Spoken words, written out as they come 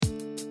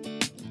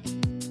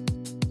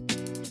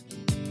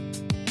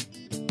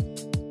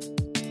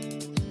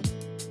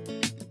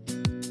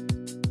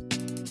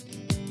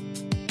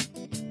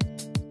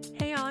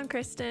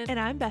Kristen. And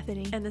I'm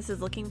Bethany. And this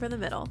is Looking for the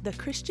Middle, the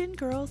Christian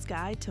Girl's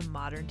Guide to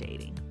Modern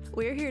Dating.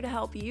 We're here to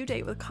help you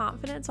date with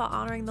confidence while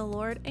honoring the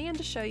Lord and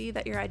to show you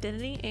that your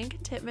identity and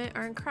contentment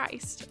are in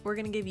Christ. We're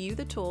going to give you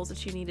the tools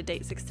that you need to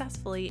date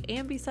successfully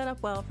and be set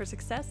up well for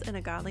success in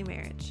a godly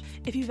marriage.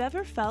 If you've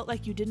ever felt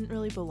like you didn't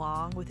really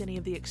belong with any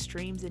of the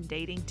extremes in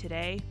dating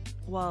today,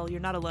 well,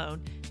 you're not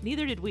alone.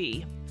 Neither did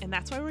we. And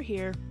that's why we're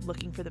here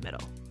looking for the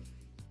middle.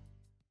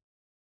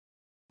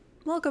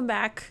 Welcome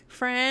back,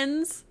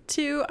 friends,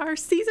 to our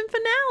season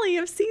finale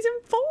of season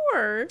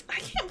 4. I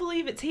can't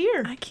believe it's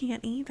here. I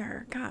can't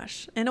either.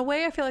 Gosh. In a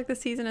way, I feel like the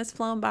season has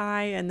flown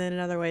by, and then in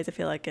other ways, I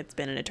feel like it's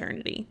been an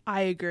eternity.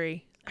 I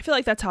agree. I feel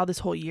like that's how this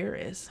whole year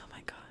is. Oh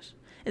my gosh.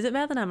 Is it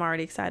bad that I'm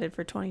already excited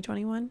for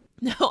 2021?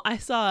 No, I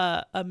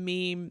saw a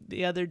meme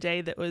the other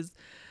day that was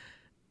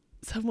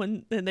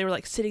someone, and they were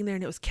like sitting there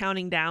and it was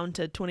counting down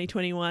to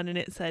 2021 and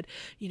it said,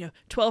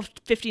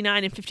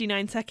 12:59 and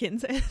 59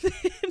 seconds and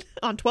then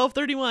on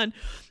 12:31,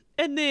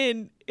 and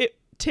then it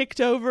ticked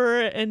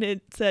over and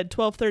it said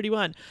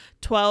 12:31,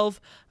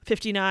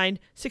 12:59,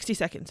 60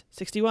 seconds,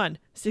 61,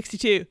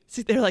 62.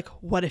 They're like,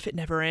 what if it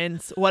never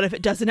ends? What if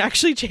it doesn't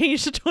actually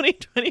change to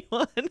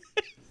 2021?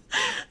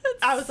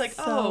 I was like,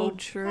 so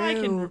true.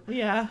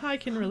 I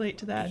can relate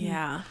to that.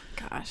 Yeah,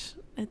 gosh.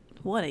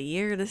 What a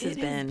year this has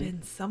been. It has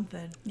been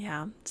something.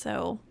 Yeah,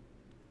 so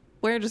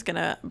we're just going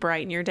to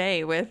brighten your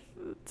day with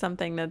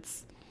something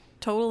that's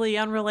totally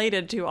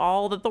unrelated to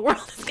all that the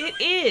world is.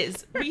 It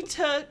is. We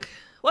took,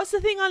 what's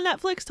the thing on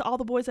Netflix, To All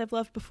the Boys I've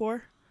Loved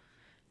Before?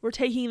 We're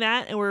taking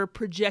that and we're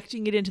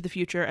projecting it into the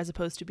future as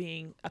opposed to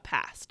being a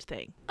past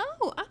thing.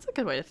 Oh, that's a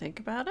good way to think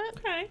about it.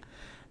 Okay.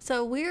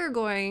 So we're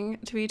going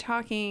to be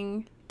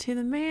talking to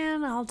the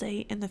man I'll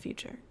date in the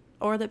future,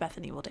 or that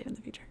Bethany will date in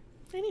the future.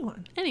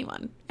 Anyone.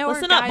 Or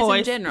Listen guys up, boys.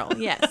 in general,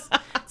 yes.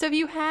 So if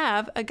you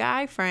have a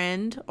guy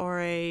friend or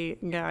a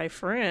guy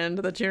friend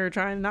that you're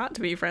trying not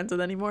to be friends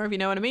with anymore, if you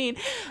know what I mean,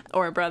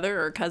 or a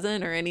brother or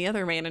cousin or any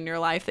other man in your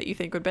life that you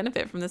think would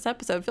benefit from this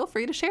episode, feel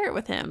free to share it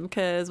with him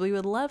because we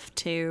would love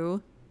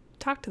to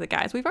talk to the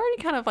guys. We've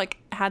already kind of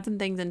had some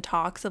things in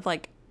talks of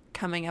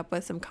coming up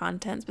with some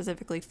content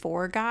specifically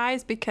for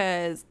guys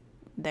because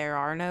there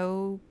are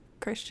no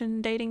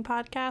Christian dating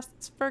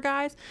podcasts for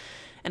guys.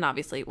 And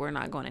obviously, we're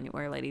not going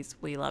anywhere, ladies.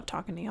 We love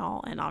talking to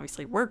y'all. And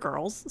obviously, we're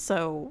girls.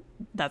 So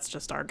that's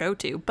just our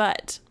go-to.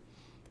 But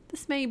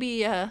this may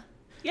be a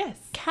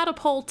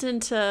catapult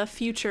into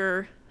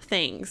future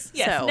things.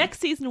 Yes, so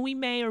next season, we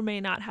may or may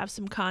not have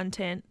some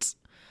content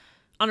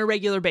on a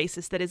regular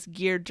basis that is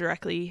geared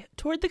directly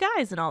toward the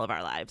guys in all of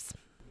our lives.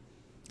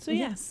 So,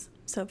 yes.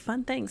 So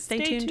fun things.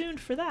 Stay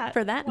tuned for that.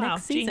 Wow,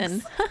 next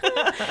season.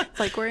 It's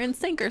like we're in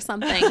sync or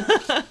something.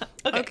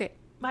 Okay.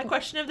 My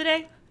question of the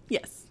day?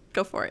 Yes.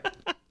 Go for it.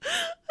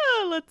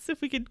 Let's see if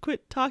we could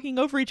quit talking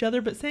over each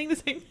other but saying the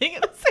same thing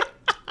at the same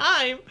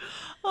time.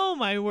 Oh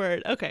my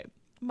word. Okay.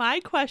 My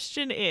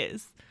question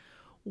is,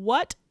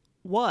 what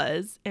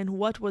was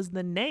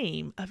the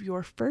name of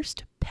your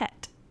first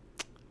pet?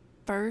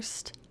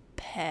 First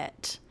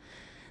pet.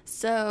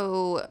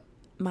 So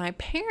my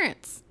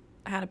parents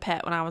had a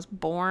pet when I was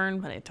born,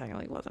 but it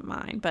technically wasn't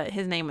mine. But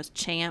his name was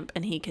Champ,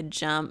 and he could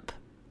jump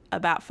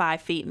about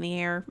 5 feet in the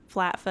air,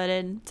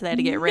 flat-footed. So they had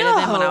to get rid of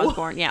him when I was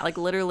born. Yeah,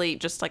 literally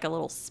just a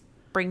little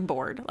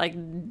springboard. He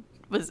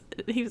was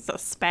a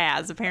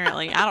spaz,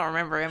 apparently. I don't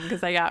remember him because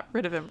they got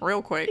rid of him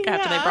real quick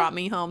after they brought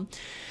me home.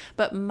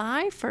 But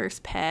my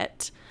first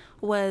pet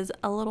was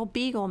a little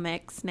beagle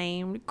mix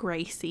named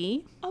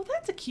Gracie. Oh,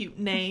 that's a cute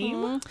name.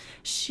 Mm-hmm.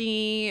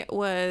 She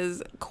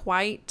was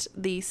quite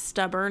the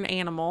stubborn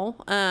animal,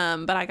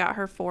 but I got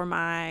her for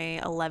my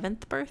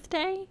 11th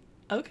birthday.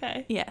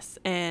 Okay. Yes,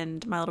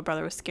 and my little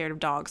brother was scared of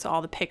dogs, so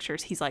all the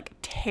pictures, he's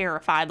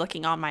terrified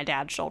looking on my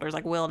dad's shoulders,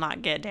 will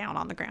not get down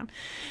on the ground.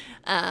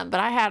 But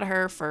I had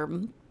her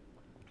for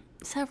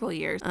several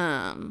years.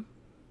 But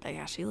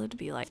yeah, she lived to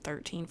be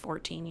 13,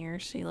 14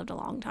 years. She lived a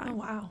long time. Oh,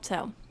 wow.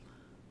 So,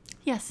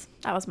 yes,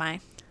 that was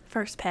my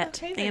first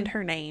pet and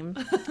her name.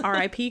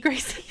 R.I.P.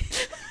 Gracie.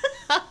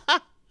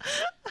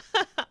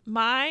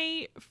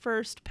 My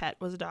first pet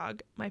was a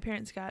dog. My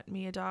parents got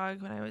me a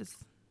dog when I was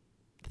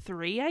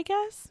 3, I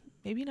guess.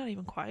 Maybe not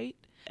even quite.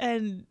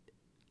 And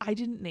I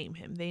didn't name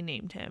him. They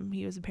named him.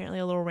 He was apparently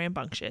a little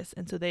rambunctious,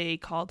 and so they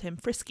called him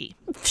Frisky.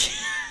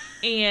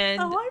 And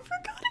I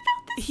forgot about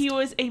this. He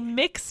was a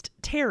mixed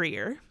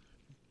terrier.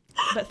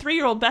 But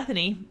 3-year-old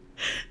Bethany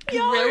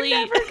Y'all really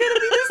are never gonna be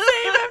the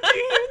same after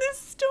you hear this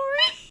story.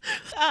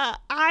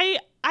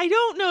 I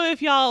don't know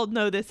if y'all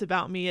know this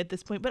about me at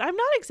this point, but I'm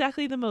not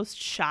exactly the most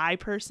shy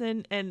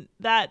person, and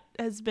that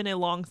has been a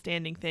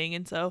long-standing thing.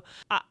 And so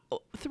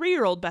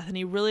 3-year-old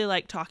Bethany really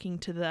liked talking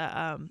to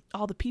the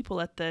all the people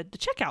at the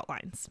checkout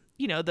lines.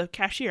 The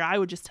cashier. I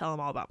would just tell them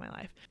all about my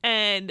life.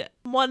 And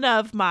one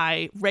of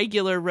my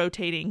regular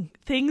rotating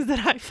things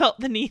that I felt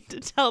the need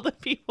to tell the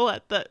people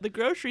at the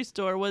grocery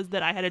store was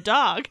that I had a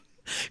dog.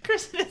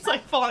 Kristen is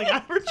falling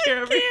out of her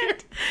chair over here.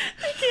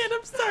 I can't.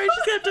 I'm sorry.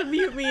 She's going to have to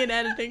mute me in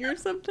editing or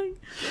something.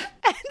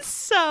 And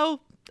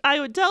so I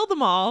would tell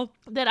them all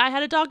that I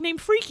had a dog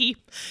named Freaky,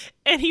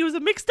 and he was a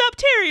mixed up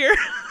terrier.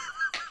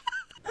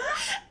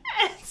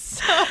 And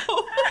so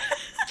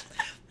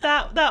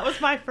that was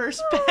my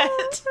first bet.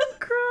 I'm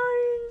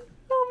crying.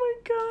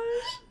 Oh my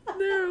gosh.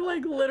 They're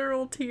like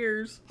literal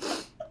tears.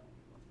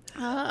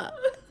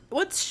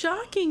 What's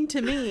shocking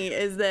to me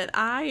is that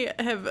I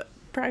have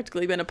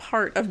practically been a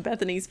part of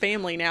Bethany's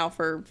family now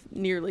for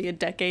nearly a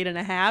decade and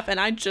a half, and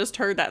I just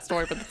heard that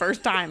story for the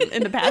first time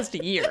in the past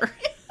year.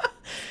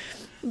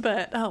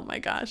 But oh my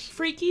gosh,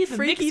 Freaky the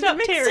mixed up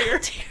terrier.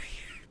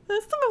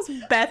 That's the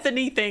most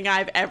Bethany thing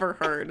I've ever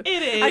heard.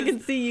 It is. I can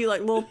see you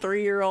like little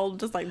 3-year-old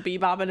just like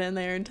bebopping in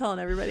there and telling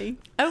everybody.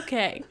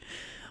 Okay.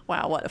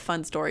 Wow, what a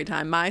fun story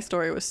time. My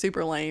story was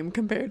super lame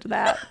compared to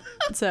that.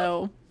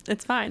 So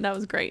it's fine. That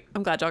was great.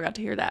 I'm glad y'all got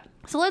to hear that.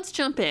 So let's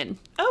jump in.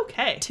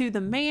 Okay. To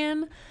the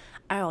man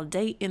I'll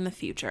date in the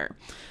future.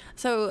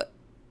 So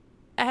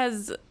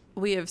as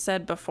we have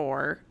said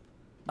before,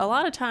 a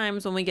lot of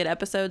times when we get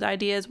episode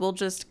ideas, we'll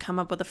just come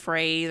up with a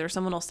phrase or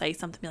someone will say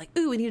something, be like,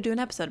 ooh, we need to do an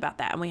episode about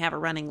that. And we have a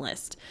running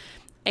list.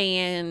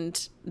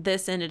 And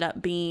this ended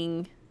up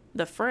being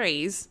the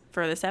phrase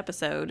for this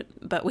episode,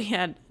 but we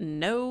had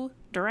no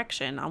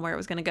direction on where it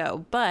was going to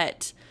go.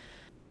 But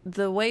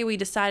the way we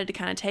decided to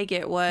kind of take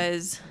it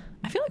was,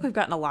 I feel like we've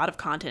gotten a lot of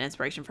content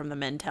inspiration from the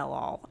Men Tell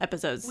All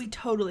episodes. We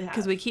totally have.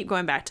 Because we keep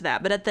going back to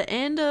that. But at the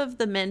end of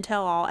the Men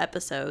Tell All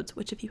episodes,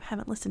 which if you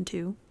haven't listened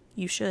to,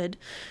 you should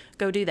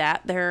go do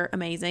that. They're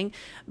amazing.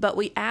 But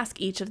we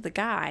ask each of the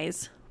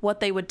guys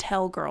what they would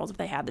tell girls if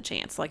they had the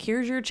chance. Like,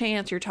 here's your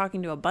chance. You're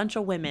talking to a bunch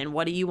of women.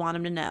 What do you want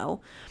them to know?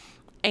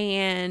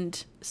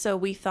 And so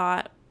we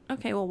thought,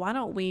 okay, well, why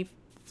don't we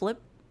flip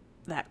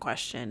that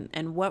question?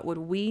 And what would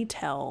we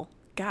tell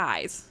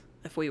guys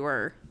if we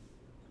were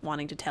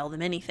wanting to tell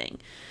them anything?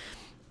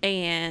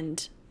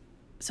 And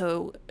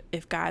so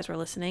if guys were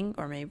listening,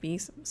 or maybe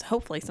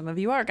hopefully some of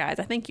you are guys,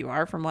 I think you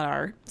are from what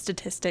our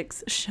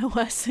statistics show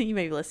us, so you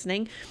may be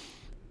listening.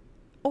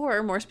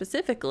 Or more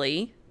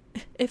specifically,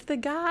 if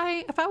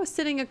I was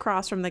sitting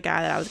across from the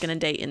guy that I was going to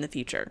date in the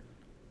future,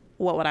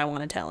 what would I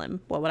want to tell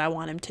him? What would I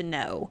want him to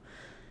know?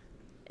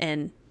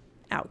 And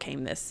out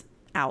came this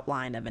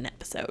outline of an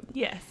episode.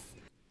 Yes.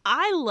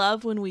 I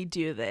love when we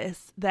do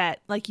this,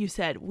 that, like you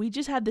said, we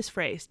just had this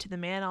phrase, to the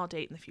man I'll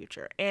date in the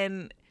future.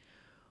 And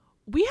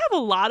we have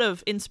a lot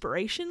of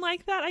inspiration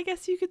like that, I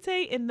guess you could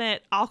say, in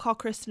that I'll call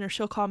Kristen or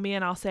she'll call me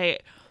and I'll say,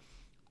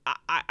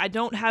 I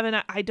don't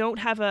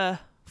have a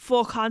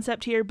full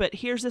concept here, but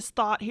here's this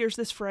thought, here's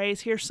this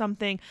phrase, here's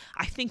something.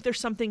 I think there's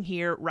something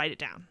here, write it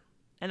down.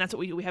 And that's what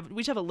we do. We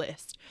just have a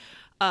list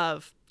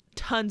of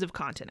tons of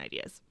content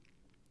ideas.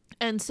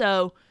 And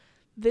so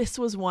this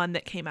was one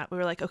that came out. We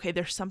were like, okay,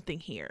 there's something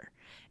here.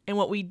 And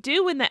what we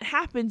do when that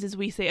happens is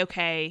we say,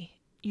 okay,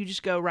 you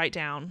just go write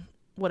down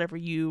whatever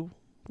you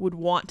would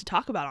want to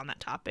talk about on that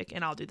topic,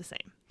 and I'll do the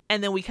same.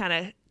 And then we kind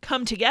of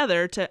come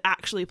together to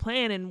actually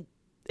plan, and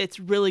it's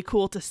really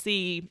cool to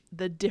see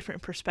the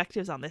different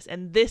perspectives on this.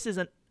 And this is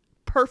a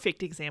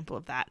perfect example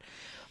of that,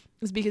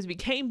 is because we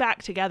came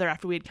back together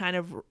after we had kind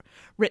of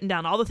written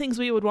down all the things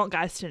we would want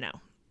guys to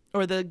know,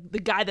 or the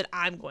guy that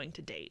I'm going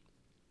to date.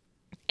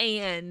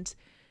 And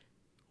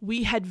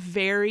we had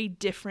very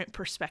different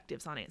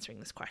perspectives on answering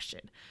this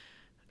question.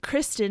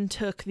 Kristen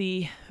took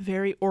the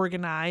very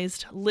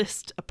organized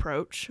list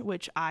approach,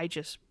 which I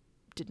just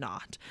did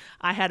not.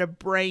 I had a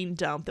brain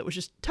dump that was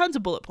just tons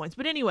of bullet points.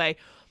 But anyway,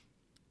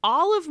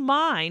 all of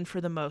mine,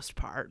 for the most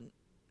part,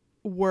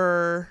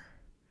 were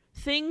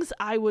things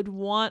I would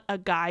want a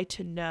guy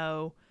to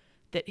know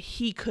that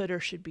he could or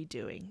should be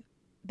doing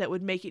that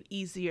would make it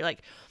easier.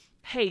 Like,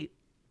 hey,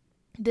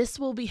 this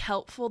will be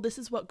helpful. This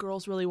is what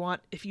girls really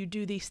want. If you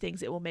do these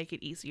things, it will make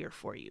it easier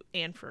for you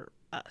and for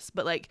us.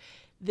 But like,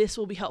 this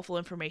will be helpful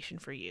information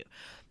for you.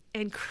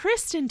 And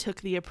Kristen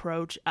took the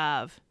approach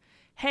of,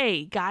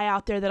 hey, guy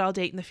out there that I'll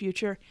date in the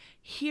future,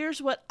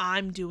 here's what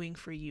I'm doing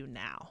for you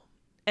now.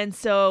 And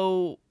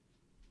so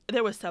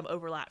there was some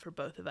overlap for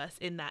both of us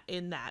in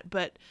that.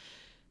 But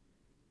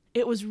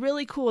it was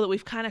really cool that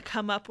we've kind of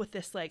come up with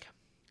this like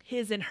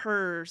his and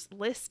hers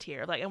list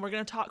here. Like, and we're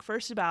going to talk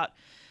first about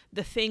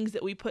the things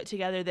that we put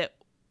together that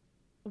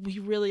we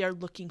really are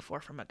looking for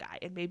from a guy.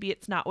 And maybe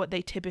it's not what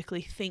they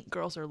typically think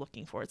girls are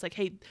looking for. It's like,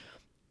 hey,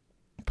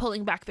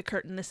 pulling back the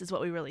curtain, this is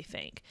what we really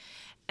think.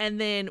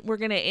 And then we're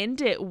going to end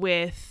it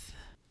with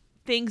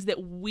things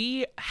that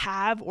we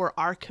have or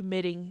are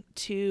committing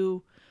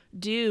to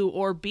do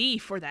or be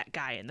for that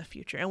guy in the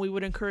future. And we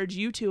would encourage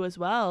you to as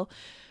well.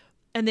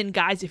 And then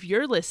guys, if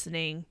you're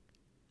listening,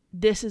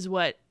 this is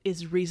what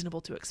is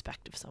reasonable to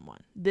expect of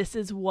someone. This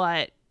is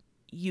what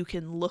you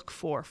can look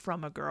for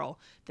from a girl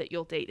that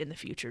you'll date in the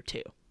future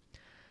too.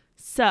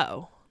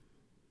 So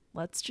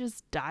let's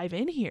just dive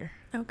in here.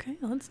 Okay,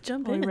 let's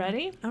jump in. Are you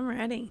ready? I'm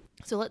ready.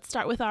 So let's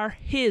start with our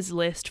his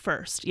list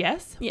first.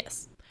 Yes?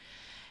 Yes.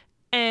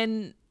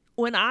 And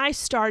when I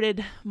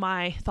started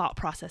my thought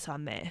process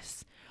on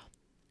this,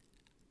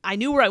 I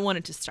knew where I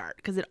wanted to start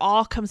because it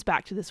all comes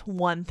back to this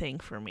one thing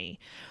for me.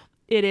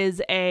 It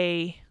is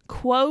a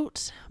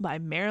quote by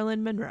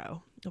Marilyn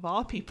Monroe. of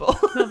all people.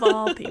 Of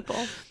all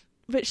people.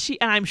 But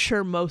and I'm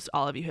sure most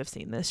all of you have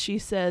seen this. She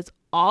says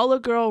all a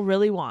girl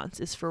really wants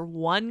is for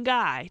one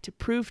guy to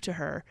prove to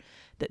her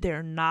that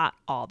they're not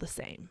all the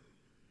same.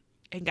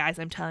 And guys,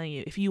 I'm telling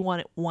you, if you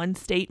want one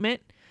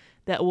statement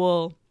that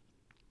will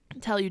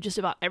tell you just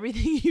about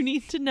everything you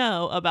need to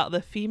know about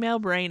the female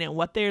brain and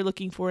what they're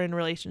looking for in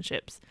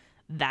relationships,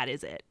 that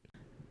is it.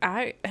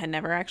 I had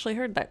never actually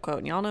heard that quote.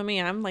 And y'all know me,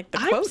 I'm like the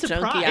I'm quote junkie.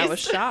 I surprised. was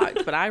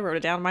shocked, but I wrote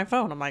it down on my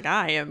phone. I'm like,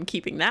 I am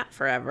keeping that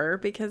forever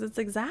because it's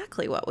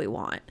exactly what we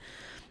want.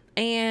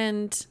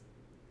 And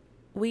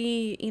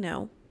we,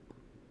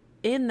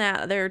 in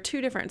that, there are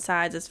two different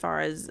sides as far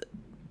as,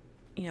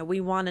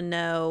 we want to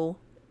know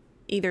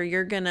either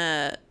you're going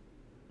to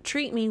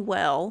treat me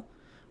well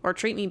or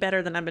treat me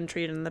better than I've been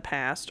treated in the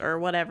past or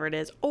whatever it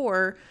is.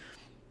 Or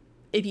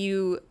if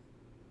you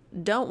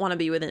don't want to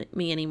be with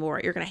me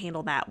anymore, you're going to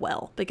handle that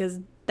well, because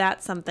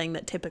that's something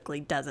that typically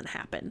doesn't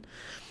happen.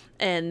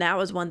 And that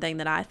was one thing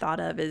that I thought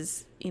of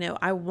is,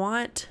 I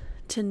want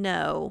to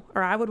know,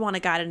 or I would want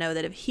a guy to know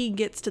that if he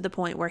gets to the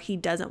point where he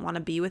doesn't want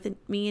to be with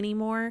me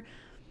anymore,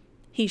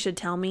 he should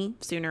tell me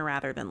sooner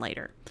rather than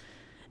later.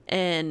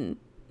 And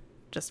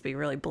just to be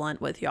really blunt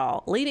with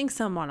y'all, leading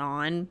someone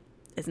on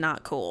is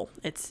not cool.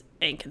 It's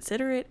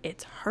inconsiderate,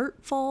 it's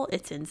hurtful,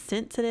 it's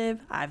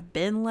insensitive. I've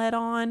been led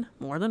on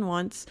more than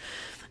once,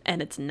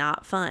 and it's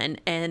not fun.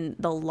 And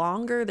the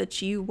longer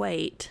that you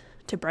wait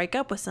to break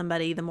up with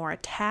somebody, the more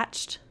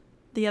attached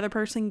the other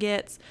person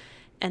gets,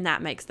 and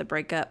that makes the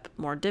breakup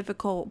more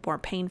difficult, more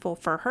painful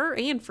for her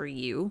and for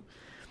you.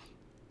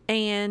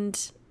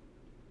 And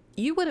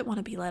you wouldn't want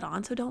to be led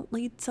on, so don't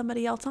lead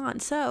somebody else on.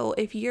 So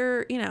if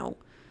you're,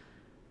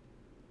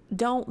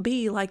 don't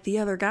be like the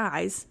other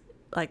guys,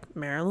 like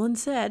Marilyn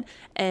said,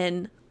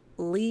 and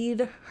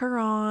lead her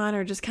on,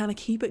 or just kind of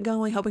keep it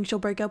going, hoping she'll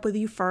break up with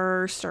you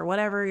first, or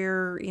whatever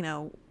your,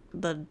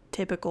 the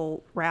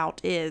typical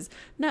route is.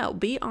 No,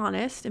 be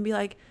honest and be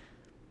like,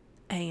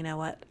 hey, you know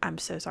what? I'm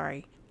so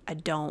sorry.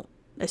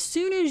 As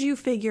soon as you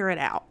figure it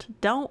out,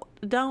 don't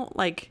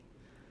like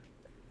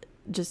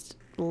just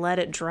let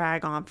it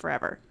drag on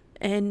forever.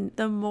 And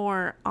the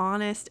more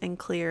honest and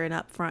clear and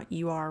upfront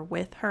you are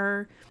with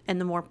her, and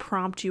the more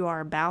prompt you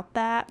are about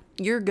that,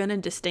 you're going to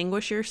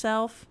distinguish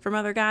yourself from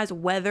other guys,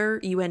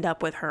 whether you end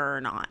up with her or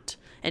not.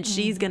 And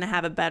she's going to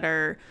have a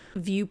better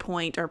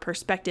viewpoint or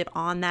perspective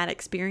on that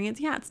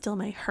experience. Yeah, it still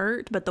may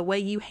hurt, but the way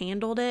you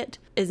handled it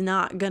is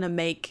not going to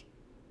make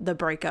the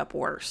breakup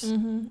worse.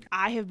 Mm-hmm.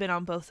 I have been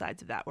on both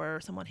sides of that, where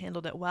someone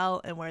handled it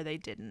well and where they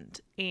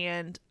didn't.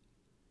 And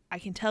I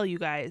can tell you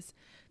guys,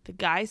 the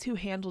guys who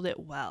handled it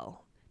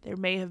well, there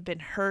may have been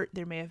hurt,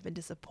 there may have been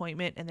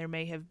disappointment, and there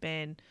may have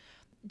been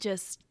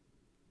just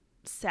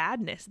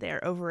sadness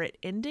there over it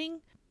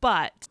ending.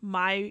 But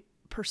my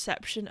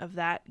perception of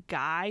that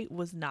guy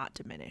was not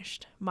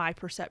diminished. My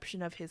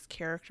perception of his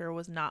character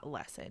was not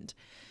lessened.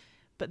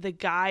 But the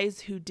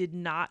guys who did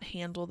not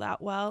handle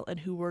that well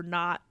and who were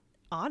not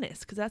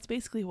honest, because that's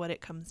basically what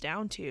it comes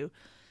down to,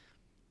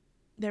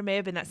 there may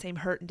have been that same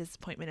hurt and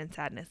disappointment and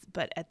sadness.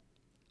 But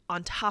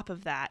on top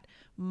of that,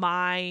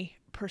 my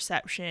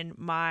perception,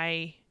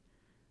 my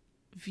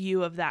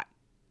view of that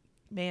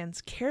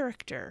man's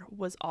character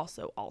was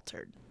also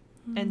altered.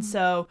 And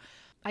so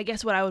I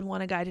guess what I would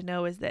want a guy to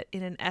know is that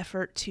in an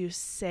effort to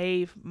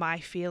save my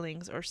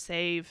feelings or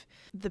save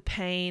the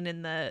pain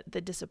and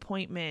the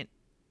disappointment,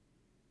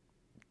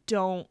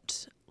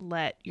 don't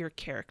let your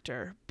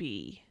character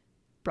be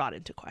brought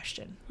into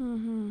question.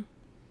 Mm-hmm.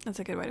 That's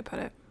a good way to put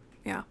it.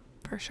 Yeah,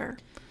 for sure.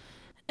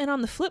 And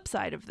on the flip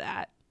side of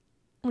that,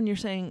 when you're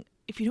saying,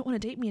 if you don't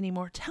want to date me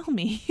anymore, tell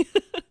me.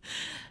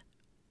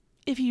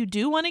 If you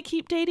do want to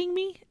keep dating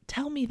me,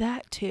 tell me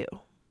that too.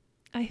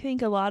 I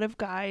think a lot of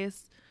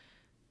guys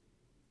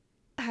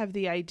have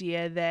the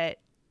idea that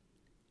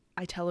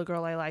I tell a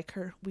girl I like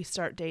her, we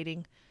start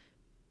dating,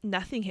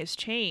 nothing has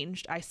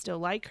changed, I still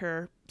like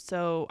her,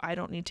 so I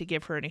don't need to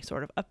give her any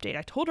sort of update.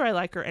 I told her I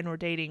like her and we're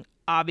dating,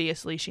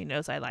 obviously she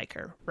knows I like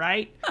her,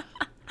 right?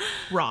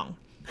 Wrong.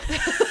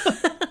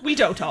 We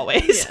don't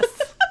always.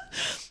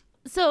 Yes.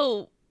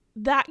 So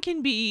that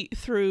can be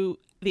through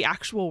the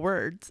actual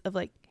words of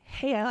like,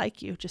 hey, I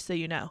like you, just so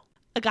you know.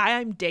 A guy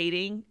I'm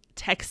dating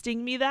texting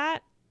me that,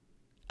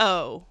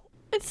 oh,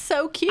 it's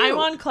so cute. I'm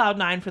on cloud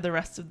 9 for the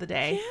rest of the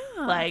day.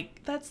 Yeah.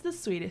 Like, that's the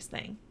sweetest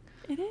thing.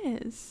 It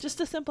is.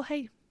 Just a simple,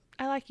 hey,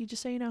 I like you,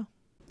 just so you know.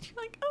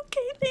 You're like,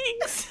 okay,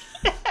 thanks.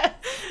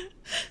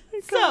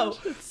 So,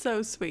 it's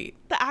so sweet.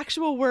 The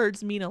actual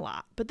words mean a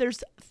lot, but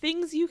there's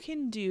things you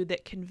can do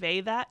that convey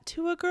that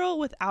to a girl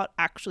without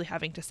actually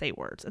having to say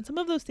words. And some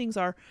of those things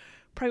are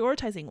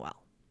prioritizing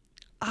well.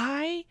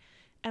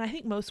 And I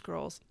think most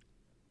girls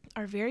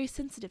are very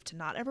sensitive to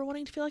not ever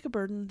wanting to feel like a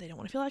burden. They don't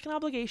want to feel like an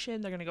obligation.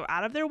 They're going to go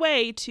out of their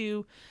way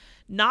to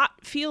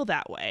not feel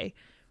that way.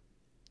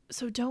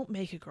 So don't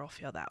make a girl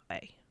feel that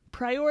way.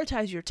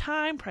 Prioritize your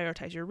time,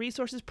 prioritize your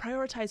resources,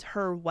 prioritize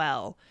her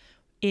well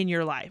in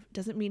your life.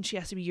 Doesn't mean she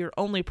has to be your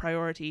only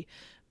priority,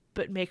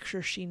 but make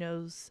sure she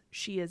knows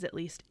she is at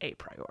least a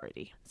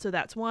priority. So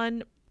that's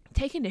one.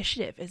 Take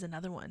initiative is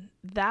another one.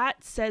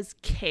 That says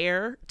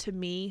care to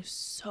me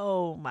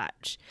so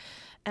much.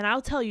 And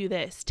I'll tell you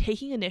this,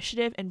 taking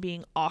initiative and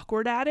being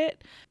awkward at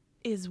it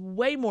is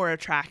way more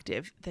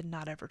attractive than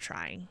not ever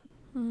trying.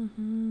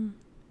 Mm-hmm.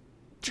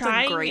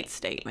 Trying, That's a great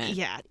statement.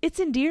 Yeah, it's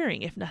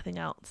endearing if nothing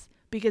else,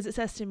 because it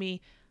says to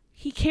me,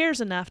 he cares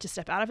enough to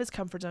step out of his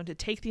comfort zone, to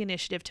take the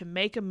initiative, to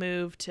make a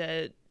move,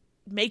 to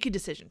make a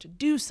decision, to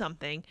do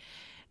something.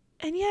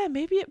 And yeah,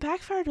 maybe it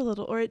backfired a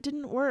little or it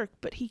didn't work,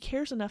 but he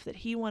cares enough that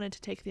he wanted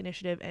to take the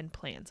initiative and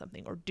plan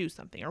something or do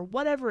something or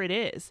whatever it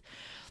is.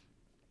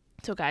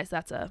 So guys,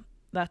 that's a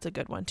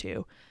good one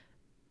too,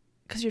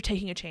 because you're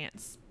taking a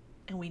chance,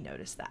 and we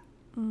notice that.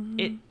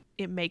 Mm-hmm.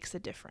 It makes a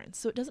difference.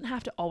 So it doesn't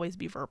have to always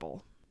be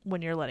verbal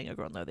when you're letting a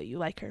girl know that you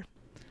like her.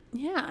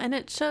 Yeah, and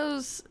it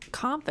shows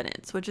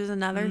confidence, which is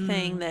another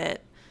thing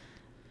that,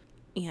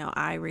 you know,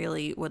 I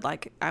really would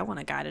like. I want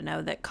a guy to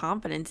know that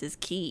confidence is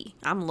key.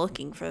 I'm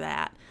looking for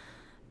that.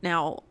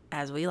 Now,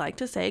 as we like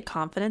to say,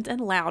 confidence and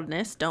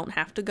loudness don't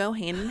have to go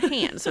hand in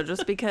hand. So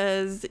just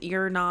because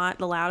you're not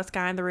the loudest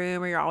guy in the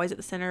room, or you're always at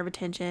the center of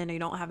attention, or you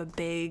don't have a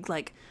big,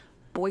 like,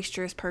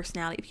 boisterous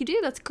personality, if you do,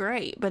 that's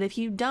great. But if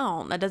you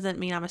don't, that doesn't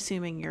mean I'm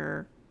assuming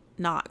you're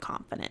not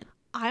confident.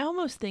 I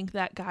almost think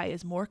that guy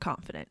is more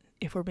confident,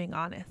 if we're being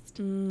honest.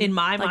 In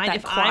my mind,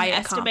 if I'm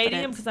estimating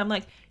confidence. him, because I'm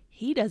like,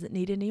 he doesn't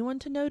need anyone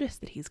to notice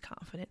that he's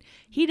confident.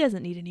 He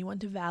doesn't need anyone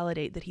to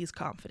validate that he's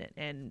confident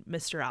and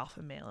Mr.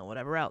 Alpha Male and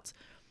whatever else.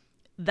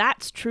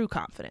 That's true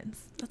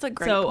confidence. That's a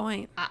great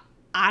point.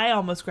 I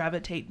almost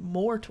gravitate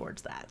more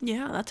towards that.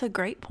 Yeah, that's a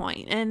great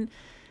point. And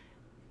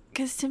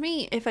because to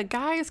me, if a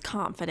guy is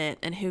confident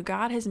in who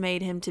God has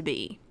made him to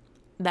be,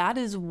 that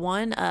is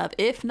one of,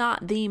 if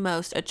not the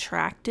most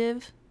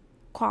attractive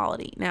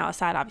quality. Now,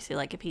 aside, obviously,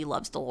 like if he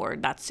loves the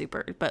Lord, that's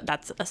super, but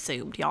that's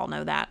assumed. Y'all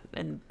know that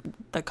in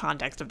the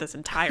context of this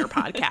entire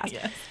podcast.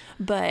 Yes.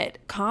 But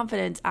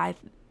confidence,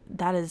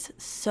 that is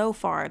so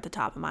far at the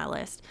top of my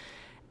list.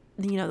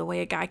 You know, the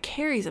way a guy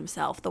carries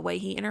himself, the way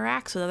he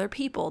interacts with other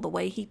people, the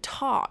way he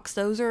talks,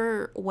 those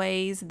are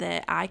ways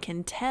that I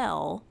can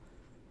tell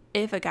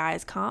if a guy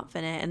is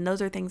confident, and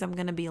those are things I'm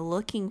going to be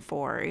looking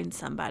for in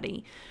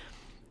somebody.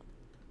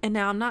 And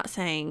now I'm not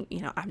saying, you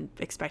know, I'm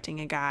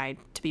expecting a guy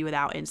to be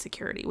without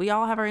insecurity. We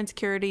all have our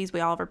insecurities. We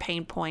all have our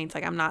pain points.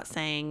 Like, I'm not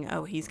saying,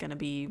 oh, he's going to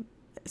be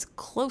as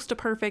close to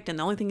perfect, and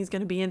the only thing he's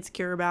going to be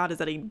insecure about is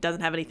that he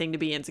doesn't have anything to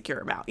be insecure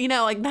about. You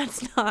know, like,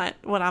 that's not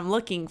what I'm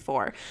looking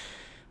for.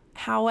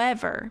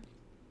 However,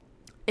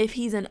 if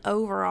he's an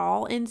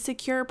overall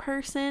insecure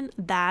person,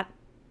 that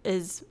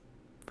is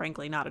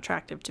frankly not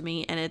attractive to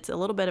me, and it's a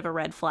little bit of a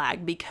red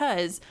flag,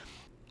 because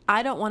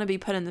I don't want to be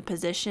put in the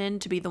position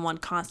to be the one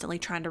constantly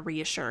trying to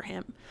reassure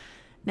him.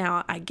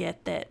 Now, I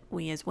get that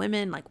we as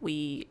women, like,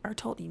 we are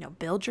told, you know,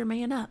 build your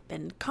man up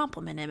and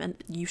compliment him,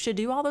 and you should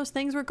do all those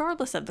things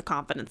regardless of the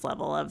confidence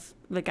level of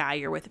the guy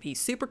you're with. If he's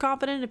super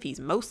confident, if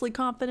he's mostly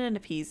confident,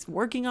 if he's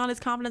working on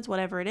his confidence,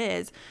 whatever it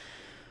is.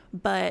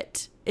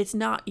 But it's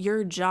not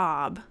your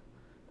job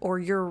or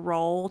your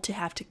role to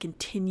have to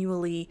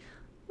continually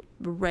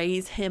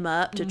raise him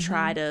up to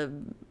try to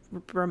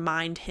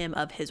remind him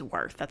of his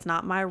worth. That's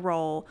not my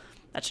role.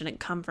 That shouldn't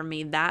come from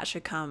me. That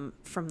should come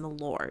from the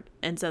Lord.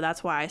 And so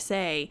that's why I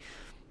say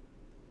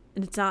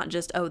it's not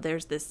just, oh,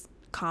 there's this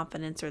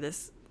confidence or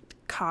this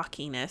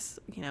cockiness,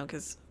 you know,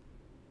 because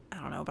I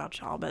don't know about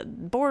y'all,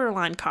 but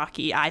borderline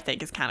cocky I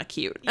think is kind of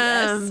cute.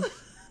 Yes.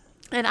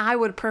 And I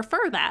would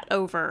prefer that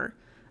over,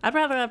 I'd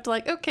rather have to,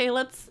 like, okay,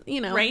 let's, you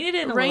know, rein it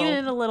in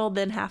a little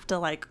than have to,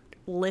 like,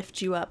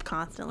 lift you up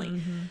constantly.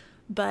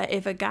 But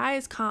if a guy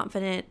is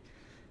confident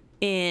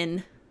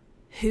in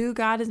who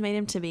God has made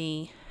him to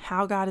be,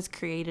 how God has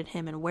created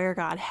him, and where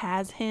God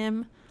has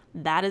him,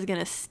 that is going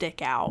to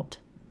stick out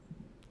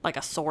like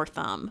a sore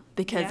thumb,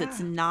 because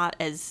it's not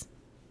as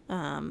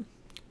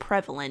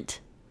prevalent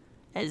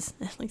as,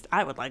 at least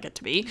I would like it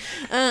to be.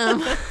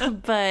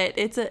 But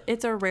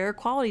it's a rare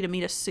quality to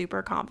meet a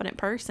super confident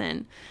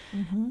person.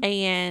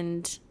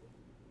 And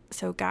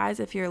so guys,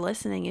 if you're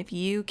listening, if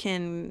you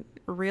can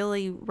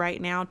really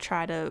right now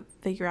try to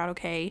figure out,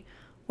 okay,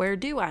 where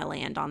do I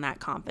land on that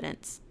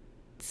confidence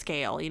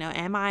scale? You know,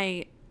 am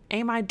I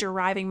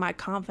deriving my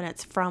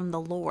confidence from the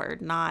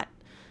Lord, not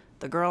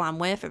the girl I'm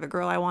with or the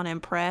girl I want to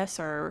impress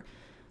or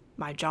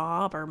my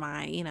job or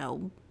my, you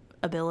know,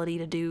 ability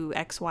to do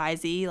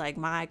XYZ? Like,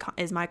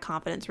 is my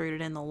confidence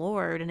rooted in the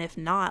Lord? And if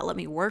not, let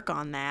me work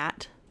on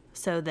that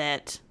so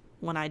that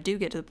when I do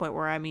get to the point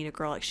where I meet a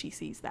girl, like, she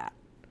sees that.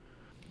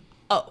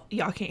 Oh,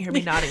 y'all can't hear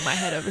me nodding my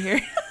head over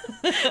here.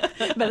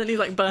 But then he's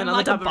like bun on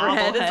like the top of her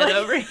head. It's like,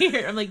 over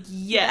here. I'm like,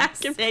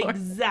 yes, Back and forth.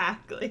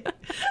 exactly.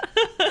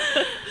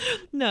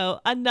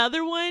 No,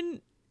 another one,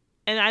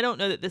 and I don't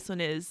know that this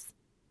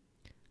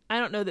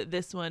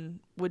one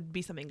would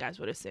be something guys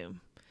would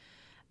assume.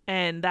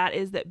 And that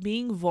is that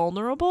being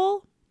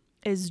vulnerable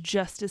is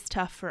just as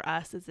tough for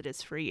us as it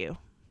is for you.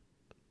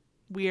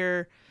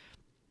 We're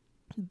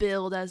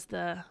billed as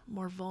the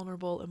more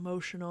vulnerable,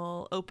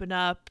 emotional, open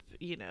up,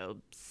 you know,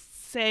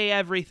 say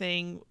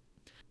everything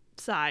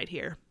side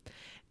here.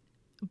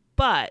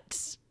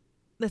 But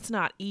that's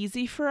not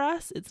easy for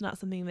us. It's not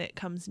something that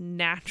comes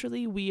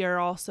naturally. We are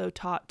also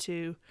taught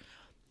to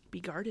be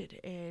guarded,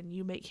 and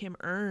you make him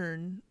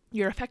earn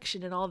your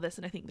affection and all this.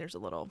 And I think there's a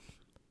little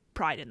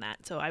pride in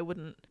that. So I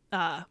wouldn't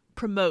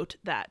promote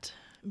that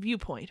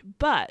viewpoint.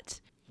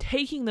 But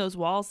taking those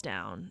walls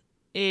down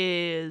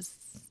is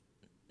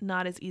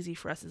not as easy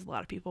for us as a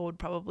lot of people would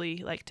probably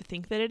like to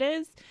think that it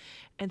is.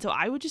 And so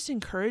I would just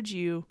encourage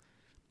you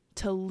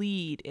to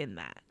lead in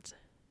that.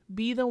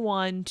 Be the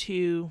one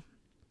to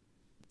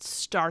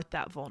start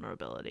that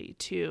vulnerability,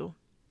 to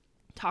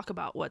talk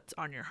about what's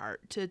on your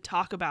heart, to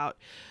talk about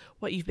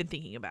what you've been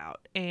thinking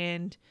about.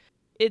 And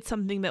it's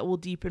something that will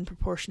deepen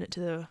proportionate to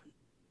the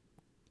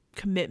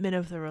commitment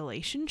of the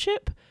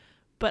relationship.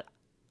 But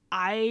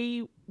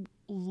I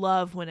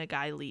love when a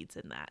guy leads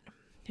in that,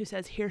 who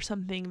says, here's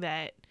something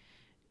that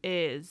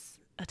is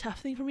a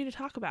tough thing for me to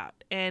talk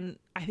about. And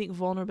I think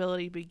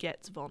vulnerability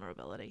begets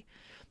vulnerability.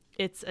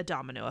 It's a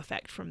domino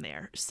effect from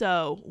there.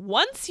 So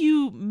once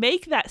you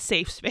make that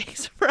safe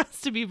space for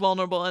us to be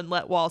vulnerable and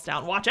let walls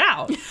down, watch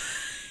out.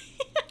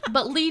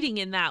 But leading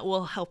in that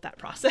will help that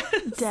process.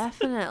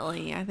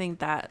 Definitely. I think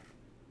that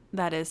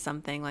is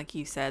something, like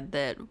you said,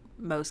 that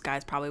most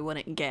guys probably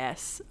wouldn't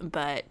guess.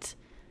 But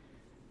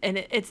and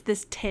it's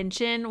this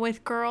tension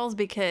with girls,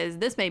 because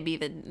this may be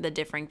the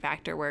differing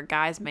factor where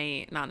guys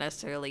may not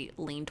necessarily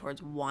lean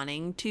towards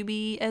wanting to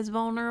be as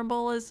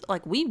vulnerable as,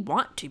 like, we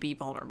want to be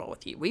vulnerable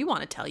with you. We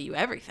want to tell you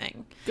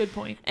everything. Good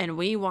point. And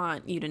we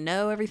want you to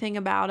know everything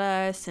about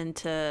us, and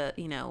to,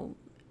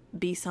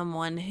 be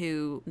someone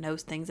who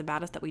knows things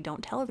about us that we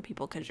don't tell other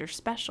people, because you're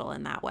special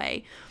in that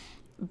way.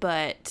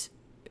 But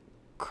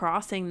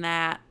crossing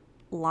that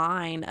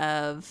line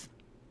of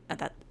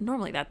that,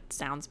 normally that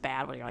sounds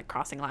bad when you're like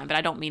crossing line, but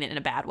I don't mean it in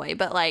a bad way,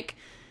 but like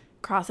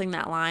crossing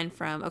that line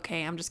from,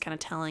 okay, I'm just kind of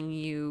telling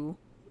you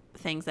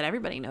things that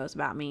everybody knows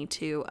about me,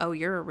 to, oh,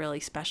 you're a really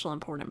special,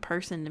 important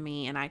person to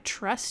me, and I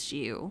trust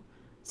you,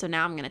 so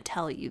now I'm going to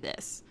tell you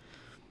this.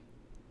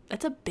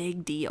 That's a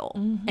big deal.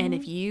 Mm-hmm. And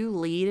if you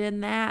lead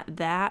in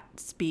that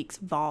speaks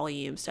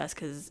volumes to us,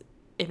 because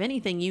if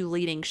anything, you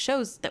leading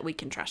shows that we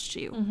can trust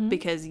you, mm-hmm.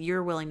 because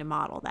you're willing to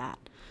model that.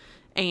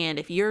 And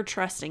if you're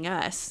trusting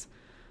us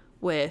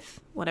with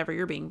whatever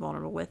you're being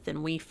vulnerable with,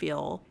 then we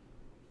feel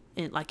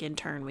in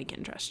turn we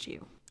can trust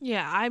you.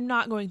 Yeah, I'm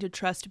not going to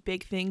trust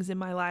big things in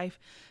my life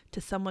to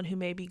someone who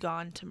may be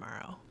gone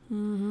tomorrow.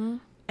 Mm-hmm.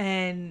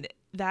 And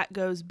that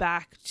goes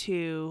back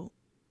to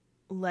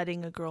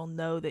letting a girl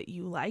know that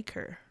you like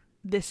her.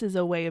 This is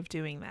a way of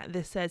doing that.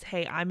 This says,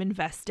 hey, I'm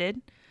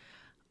invested.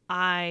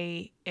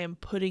 I am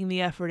putting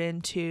the effort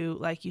into,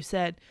 like you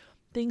said,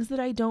 things that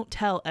I don't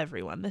tell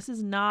everyone. This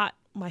is not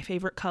my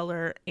favorite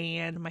color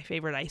and my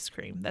favorite ice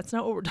cream. That's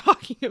not what we're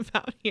talking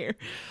about here.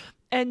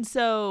 And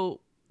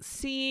so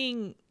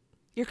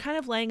you're kind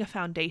of laying a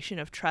foundation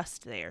of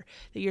trust there,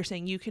 that you're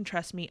saying, you can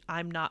trust me.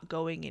 I'm not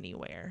going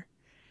anywhere.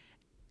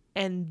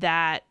 And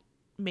that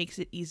makes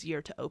it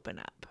easier to open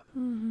up.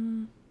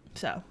 Mm-hmm.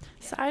 So,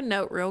 side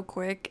note real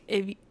quick,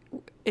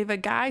 if a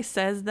guy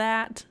says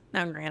that,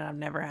 now granted, I've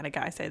never had a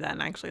guy say that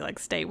and actually like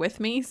stay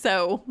with me,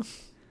 so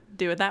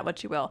do with that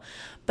what you will.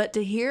 But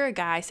to hear a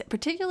guy say,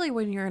 particularly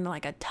when you're in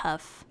like a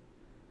tough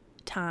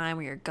time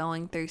where you're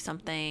going through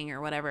something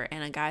or whatever,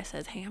 and a guy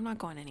says, hey, I'm not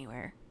going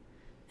anywhere.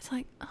 It's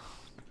like,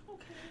 oh,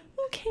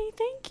 okay,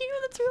 thank you.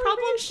 That's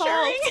really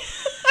reassuring.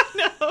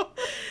 I know.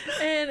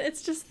 And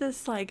it's just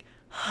this like,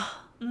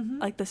 mm-hmm.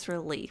 like this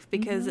relief,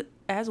 because mm-hmm.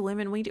 as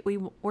women,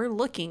 we're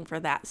looking for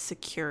that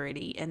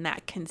security and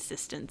that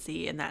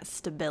consistency and that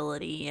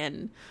stability,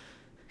 and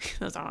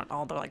those aren't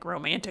all the like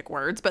romantic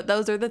words, but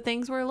those are the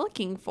things we're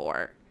looking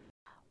for.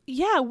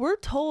 Yeah, we're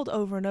told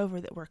over and over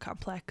that we're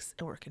complex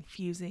and we're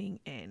confusing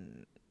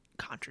and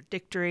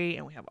contradictory,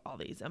 and we have all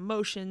these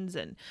emotions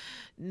and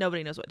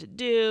nobody knows what to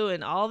do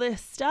and all this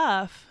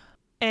stuff.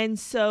 And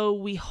so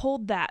we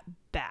hold that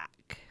back.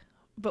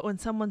 But when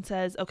someone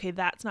says, okay,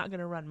 that's not going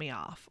to run me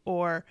off,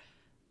 or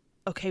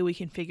okay, we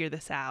can figure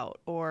this out,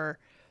 or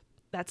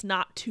that's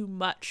not too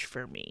much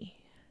for me,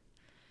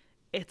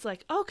 it's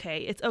like, okay,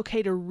 it's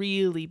okay to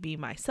really be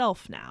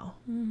myself now.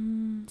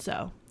 Mm-hmm.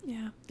 So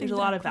yeah, there's a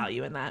lot of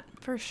value in that.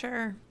 For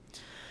sure.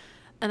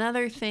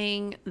 Another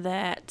thing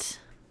that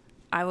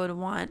I would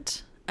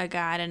want a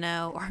guy to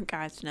know, or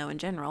guys to know in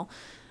general,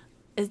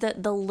 is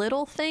that the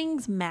little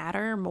things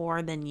matter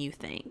more than you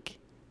think.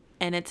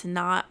 And it's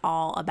not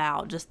all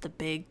about just the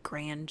big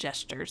grand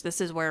gestures.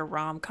 This is where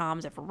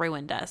rom-coms have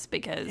ruined us,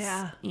 because,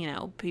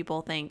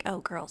 people think, oh,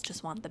 girls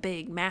just want the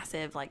big,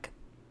 massive, like,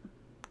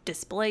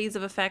 displays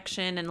of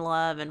affection and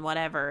love and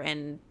whatever.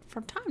 And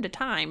from time to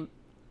time,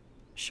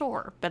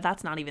 sure, but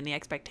that's not even the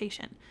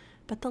expectation.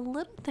 But the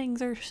little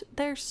things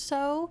they're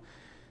so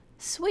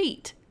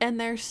sweet, and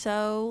they're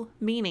so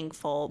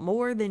meaningful,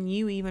 more than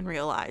you even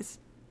realize.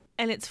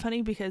 And it's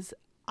funny because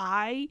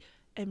I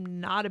am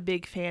not a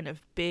big fan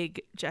of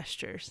big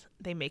gestures.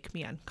 They make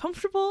me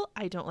uncomfortable.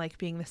 I don't like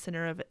being the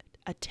center of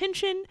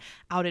attention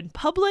out in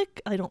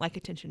public. I don't like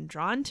attention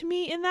drawn to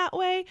me in that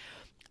way.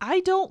 I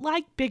don't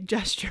like big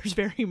gestures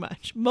very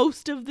much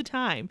most of the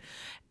time.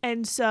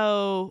 And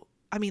so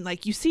I mean,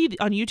 like you see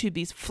on YouTube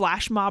these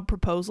flash mob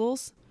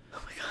proposals.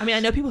 Oh my gosh. I mean, I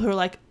know people who are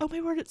like, oh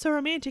my word, it's so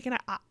romantic. And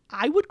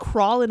I would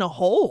crawl in a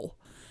hole.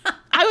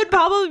 I would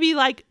probably be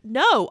like,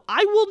 no,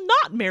 I will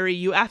not marry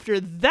you after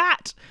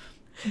that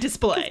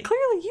display.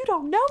 Clearly you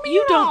don't know me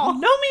You at all.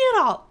 don't know me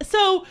at all.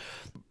 So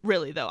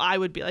really though, I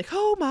would be like,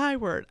 oh my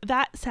word,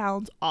 that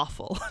sounds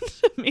awful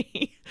to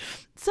me.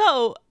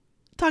 So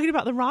talking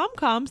about the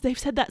rom-coms, they've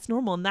said that's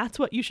normal and that's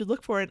what you should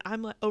look for. And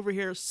I'm like over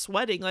here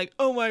sweating like,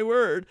 oh my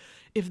word,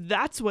 if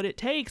that's what it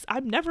takes,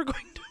 I'm never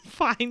going to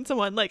find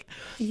someone like,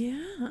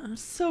 Yeah.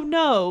 so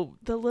no,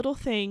 the little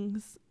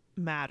things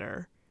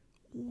matter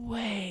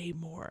way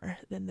more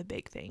than the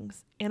big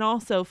things. And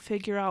also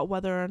figure out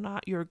whether or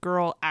not your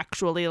girl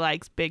actually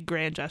likes big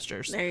grand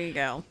gestures. There you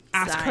go.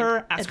 Ask Side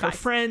her, ask her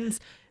advice. friends,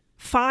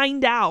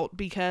 find out,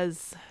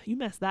 because you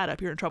mess that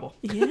up, you're in trouble.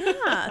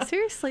 Yeah,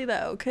 seriously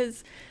though,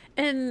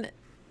 and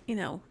you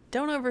know,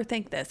 don't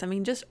overthink this. I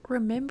mean, just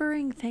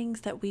remembering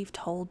things that we've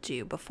told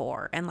you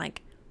before and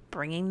like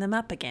bringing them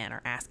up again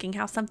or asking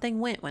how something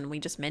went when we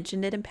just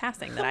mentioned it in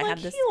passing that I had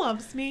this. He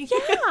loves me.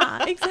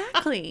 Yeah,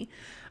 exactly.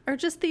 Or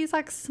just these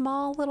like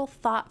small little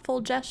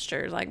thoughtful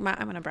gestures. Like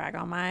I'm gonna brag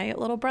on my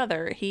little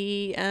brother.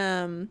 He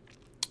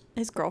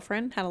his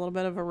girlfriend had a little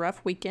bit of a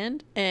rough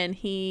weekend, and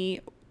she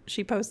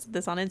posted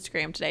this on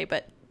Instagram today,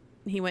 but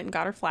he went and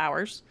got her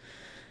flowers,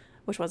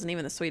 which wasn't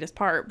even the sweetest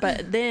part.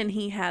 But then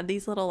he had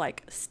these little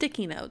like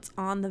sticky notes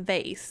on the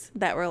vase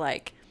that were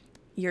like,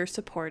 you're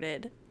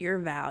supported, you're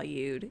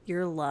valued,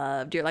 you're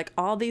loved, you're like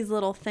all these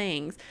little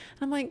things.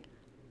 And I'm like,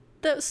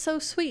 that was so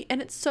sweet.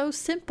 And it's so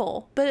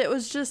simple, but it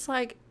was just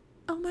like,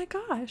 oh my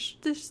gosh,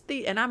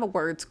 and I'm a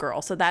words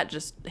girl. So that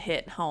just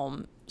hit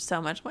home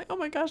so much. I'm like, oh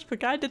my gosh, if a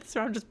guy did this,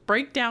 I would just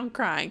break down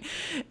crying.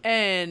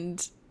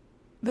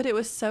 But it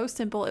was so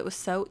simple. It was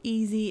so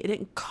easy. It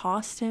didn't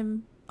cost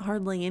him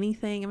hardly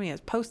anything. I mean,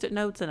 it's Post-it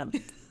notes and a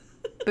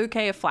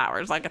bouquet of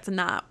flowers. Like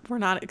we're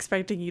not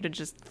expecting you to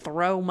just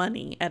throw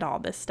money at all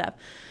this stuff.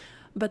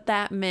 But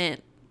that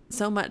meant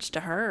so much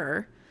to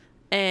her.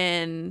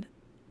 And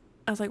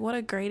I was like, what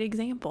a great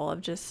example of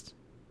just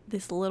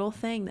this little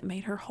thing that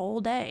made her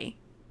whole day.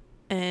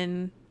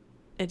 And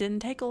it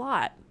didn't take a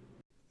lot.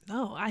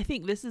 No, I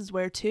think this is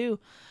where too,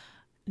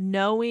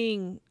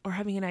 knowing or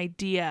having an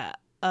idea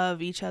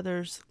of each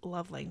other's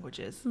love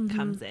languages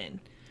comes in.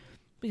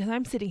 Because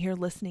I'm sitting here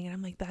listening and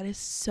I'm like, that is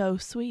so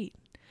sweet.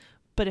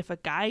 But if a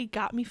guy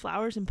got me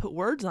flowers and put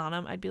words on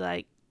them, I'd be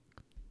like,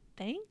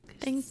 thanks.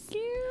 Thank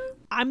you.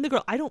 I'm the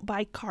girl. I don't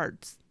buy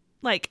cards.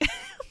 Like,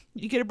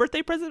 you get a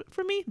birthday present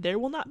from me, there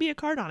will not be a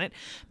card on it.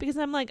 Because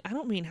I'm like, I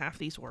don't mean half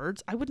these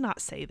words. I would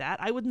not say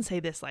that. I wouldn't say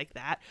this like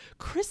that.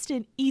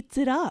 Kristen eats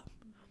it up.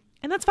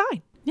 And that's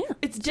fine. Yeah.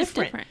 It's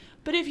different.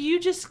 But if you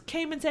just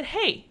came and said,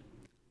 hey,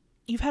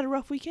 you've had a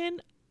rough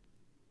weekend,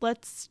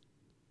 let's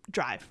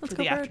drive for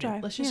the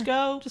afternoon. Let's just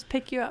go. Just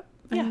pick you up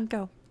and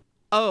go.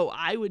 Oh,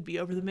 I would be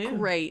over the moon.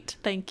 Great.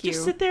 Thank you.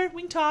 Just sit there.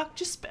 We can talk.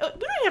 We don't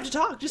even have to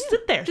talk. Just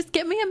sit there. Just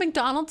get me a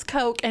McDonald's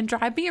Coke and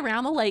drive me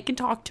around the lake and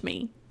talk to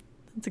me.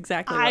 That's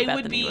exactly what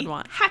Bethany would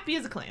want. Happy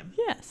as a clam.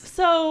 Yes.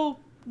 So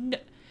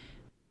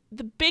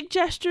the big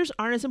gestures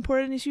aren't as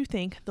important as you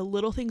think. The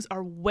little things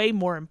are way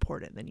more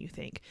important than you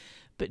think.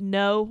 But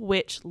know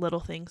which little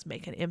things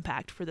make an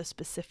impact for the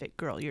specific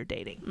girl you're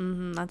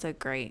dating. That's a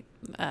great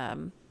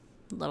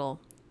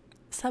little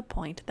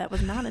sub-point that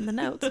was not in the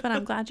notes, but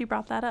I'm glad you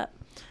brought that up.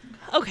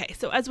 Okay,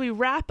 so as we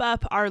wrap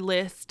up our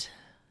list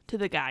to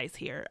the guys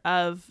here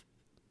of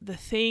the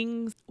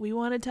things we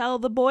want to tell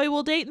the boy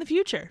we'll date in the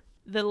future,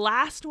 the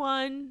last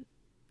one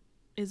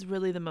is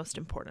really the most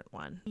important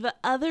one. The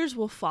others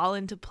will fall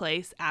into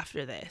place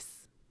after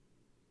this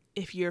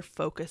if you're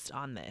focused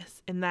on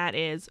this, and that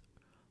is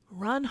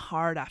run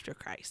hard after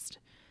Christ.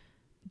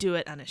 Do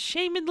it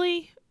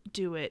unashamedly,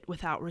 do it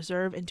without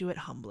reserve, and do it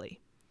humbly.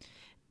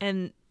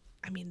 And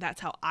I mean, that's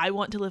how I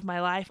want to live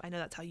my life. I know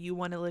that's how you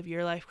want to live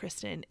your life,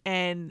 Kristen.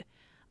 And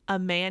a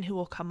man who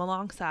will come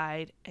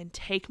alongside and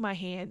take my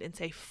hand and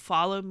say,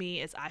 follow me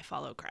as I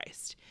follow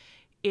Christ,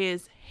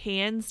 is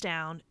hands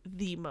down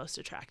the most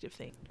attractive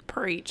thing.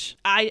 Preach.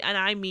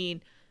 I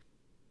mean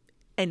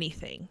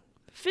anything.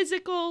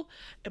 Physical,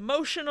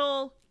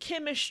 emotional,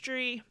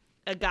 chemistry.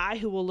 A guy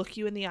who will look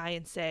you in the eye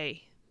and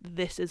say,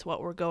 this is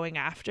what we're going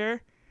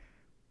after,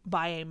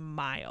 by a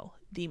mile,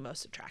 the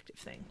most attractive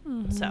thing.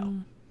 So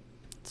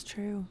it's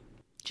true.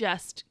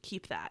 Just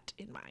keep that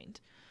in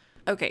mind.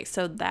 Okay,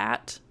 so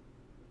that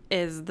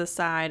is the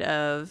side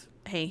of,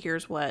 hey,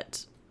 here's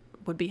what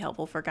would be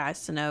helpful for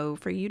guys to know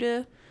for you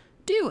to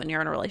do when you're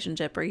in a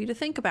relationship, or you to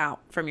think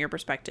about from your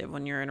perspective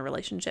when you're in a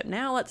relationship.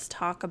 Now let's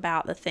talk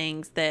about the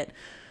things that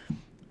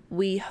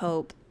we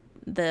hope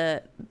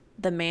the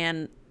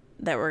man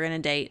that we're going to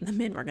date, the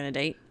men we're going to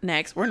date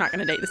next. We're not going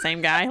to date the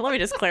same guy. Let me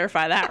just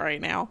clarify that right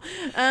now.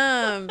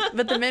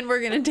 But the men we're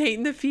going to date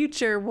in the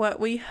future, what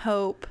we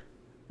hope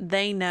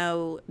they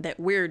know that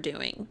we're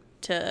doing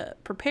to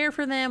prepare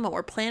for them, what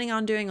we're planning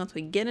on doing once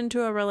we get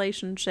into a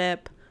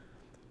relationship,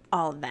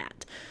 all of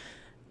that.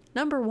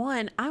 Number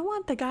one, I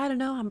want the guy to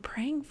know I'm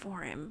praying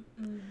for him.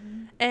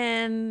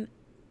 And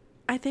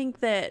I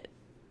think that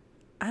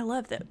I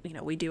love that,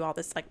 we do all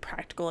this like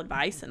practical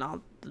advice and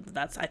all.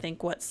 That's, I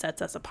think, what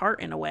sets us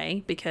apart in a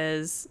way,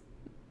 because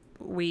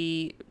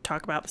we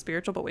talk about the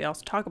spiritual, but we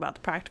also talk about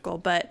the practical.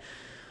 But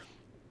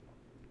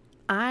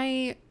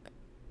I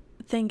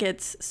think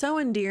it's so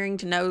endearing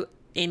to know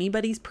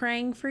anybody's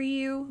praying for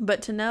you,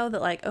 but to know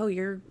that, like, oh,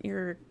 you're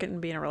going to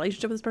be in a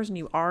relationship with this person,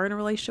 you are in a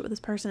relationship with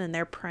this person, and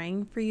they're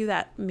praying for you,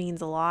 that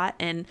means a lot.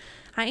 And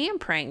I am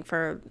praying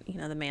for,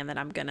 the man that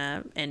I'm going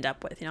to end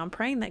up with. I'm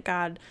praying that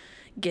God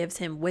gives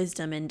him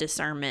wisdom and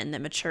discernment,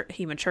 and that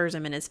he matures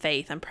him in his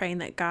faith. I'm praying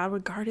that God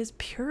would guard his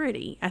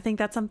purity. I think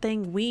that's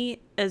something we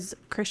as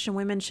Christian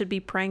women should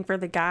be praying for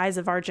the guys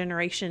of our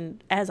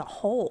generation as a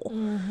whole,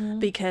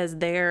 because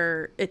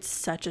it's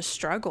such a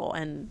struggle,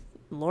 and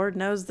Lord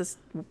knows this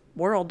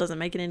world doesn't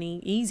make it any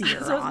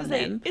easier on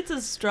them. It's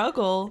a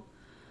struggle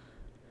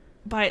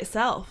by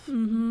itself,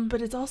 but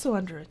it's also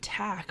under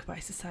attack by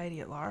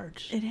society at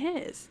large. It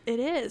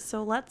is.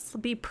 So let's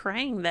be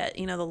praying that,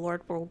 the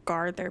Lord will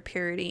guard their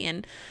purity.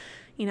 And,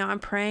 I'm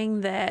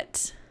praying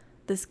that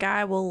this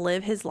guy will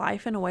live his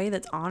life in a way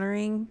that's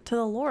honoring to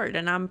the Lord.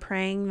 And I'm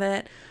praying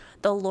that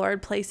the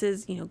Lord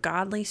places,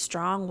 godly,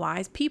 strong,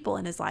 wise people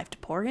in his life to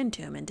pour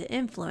into him and to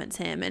influence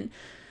him. And,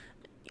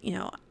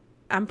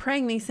 I'm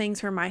praying these things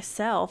for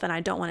myself, and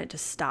I don't want it to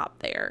stop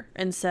there.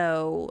 And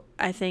so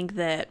I think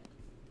that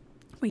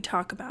we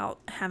talk about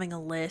having a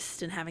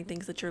list and having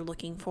things that you're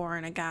looking for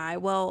in a guy.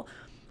 Well,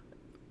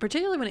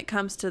 particularly when it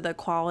comes to the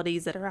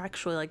qualities that are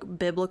actually like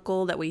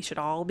biblical, that we should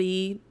all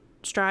be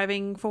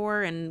striving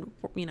for and,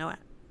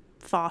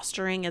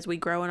 fostering as we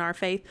grow in our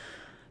faith,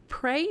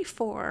 pray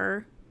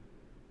for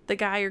the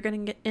guy you're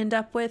going to end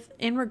up with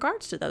in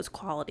regards to those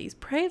qualities.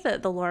 Pray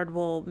that the Lord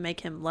will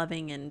make him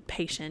loving and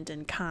patient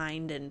and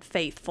kind and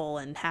faithful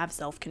and have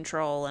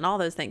self-control and all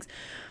those things.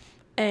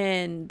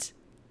 And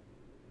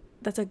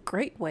that's a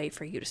great way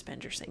for you to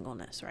spend your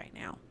singleness right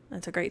now.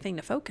 That's a great thing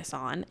to focus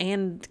on.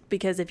 And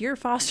because if you're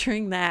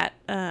fostering that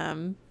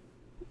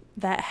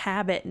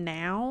habit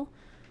now,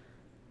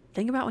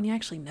 think about when you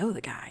actually know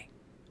the guy,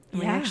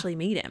 when you actually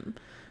meet him.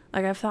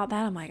 Like, I've thought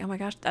that. I'm like, oh my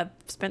gosh, I've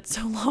spent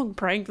so long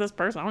praying for this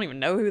person, I don't even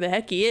know who the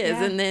heck he is.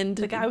 Yeah, and then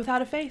the guy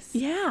without a face.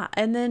 Yeah.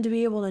 And then to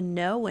be able to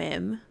know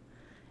him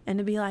and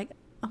to be like,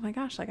 oh my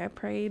gosh, like, I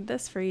prayed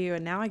this for you,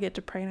 and now I get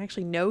to pray and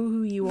actually know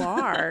who you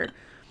are.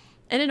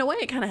 And in a way,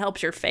 it kind of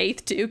helps your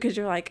faith too, because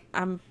you're like,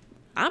 I'm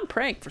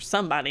praying for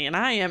somebody, and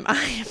I am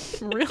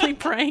really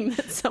praying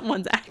that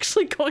someone's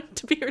actually going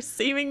to be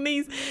receiving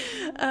these.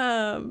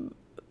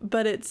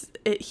 But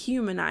it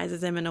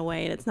humanizes him in a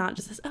way, and it's not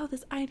just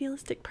this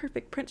idealistic,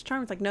 perfect Prince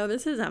Charming. It's like, no,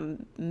 this is a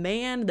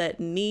man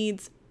that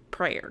needs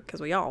prayer, because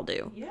we all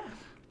do. Yeah.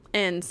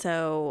 And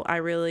so I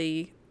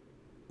really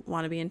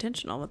want to be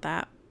intentional with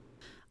that.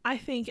 I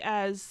think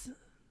as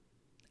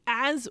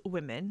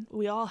women,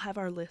 we all have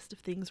our list of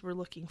things we're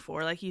looking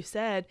for, like you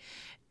said,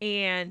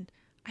 and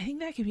I think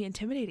that can be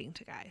intimidating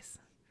to guys.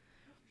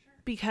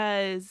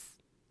 Because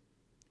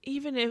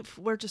even if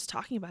we're just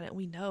talking about it,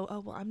 we know,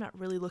 oh, well, I'm not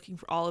really looking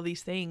for all of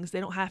these things. They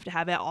don't have to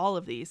have all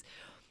of these.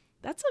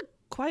 That's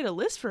quite a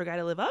list for a guy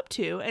to live up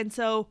to. And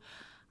so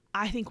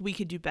I think we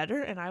could do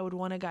better. And I would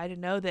want a guy to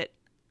know that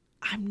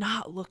I'm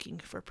not looking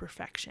for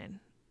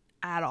perfection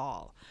at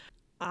all.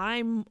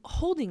 I'm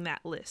holding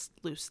that list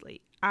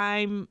loosely.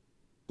 I'm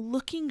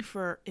looking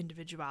for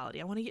individuality.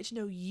 I want to get to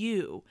know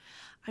you.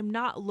 I'm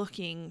not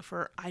looking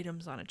for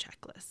items on a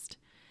checklist.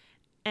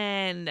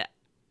 And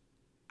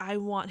I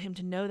want him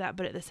to know that,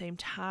 but at the same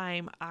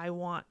time, I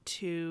want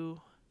to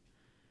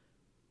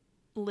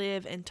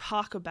live and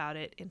talk about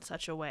it in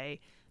such a way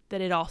that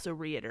it also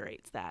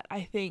reiterates that.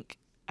 I think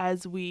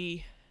as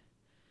we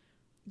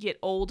get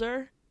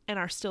older and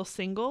are still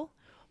single,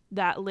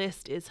 that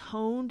list is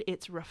honed,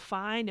 it's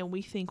refined, and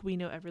we think we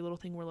know every little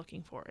thing we're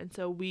looking for. And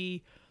so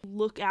we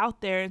look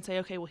out there and say,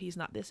 okay, well, he's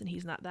not this, and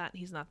he's not that, and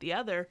he's not the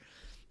other.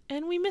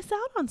 And we miss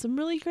out on some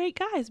really great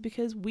guys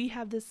because we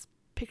have this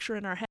picture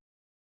in our head.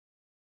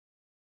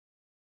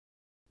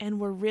 And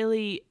we're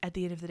really, at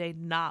the end of the day,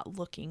 not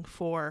looking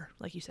for,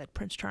 like you said,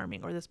 Prince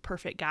Charming or this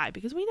perfect guy,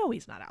 because we know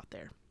he's not out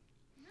there.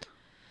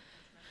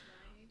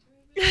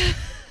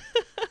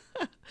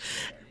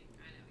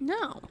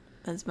 No.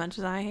 As much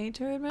as I hate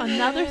to admit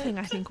Another it. thing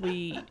I think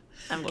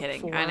I'm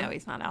kidding. for, I know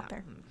he's not out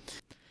there.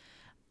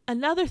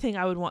 Another thing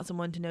I would want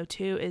someone to know,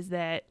 too, is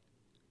that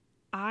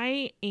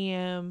I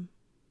am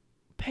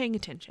paying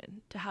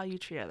attention to how you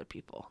treat other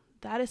people.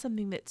 That is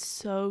something that's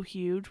so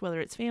huge, whether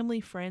it's family,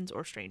 friends,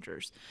 or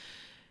strangers.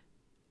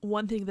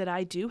 One thing that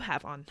I do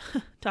have on,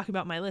 talking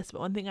about my list,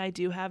 but one thing I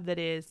do have that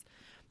is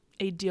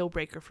a deal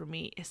breaker for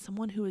me is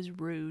someone who is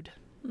rude.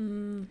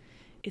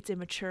 It's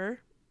immature,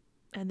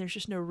 and there's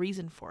just no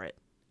reason for it.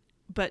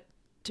 But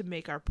to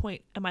make our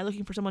point, am I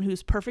looking for someone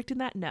who's perfect in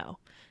that? No.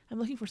 I'm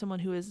looking for someone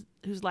whose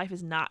life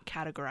is not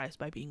categorized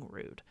by being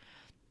rude.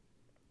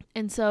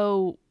 And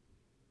so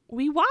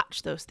we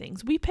watch those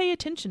things. We pay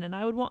attention, and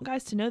I would want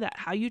guys to know that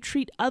how you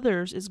treat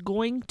others is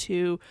going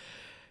to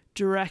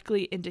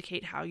directly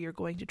indicate how you're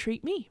going to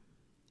treat me.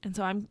 And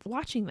so I'm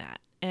watching that,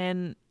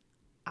 and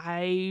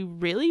I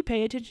really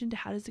pay attention to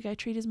how does the guy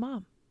treat his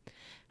mom?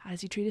 How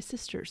does he treat his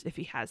sisters if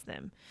he has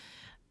them?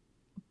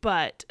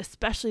 But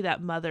especially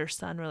that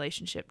mother-son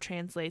relationship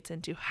translates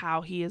into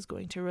how he is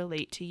going to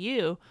relate to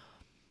you.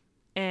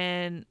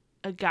 And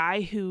a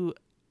guy who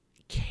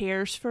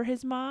cares for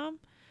his mom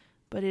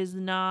but is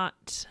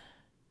not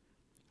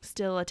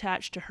still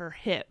attached to her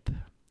hip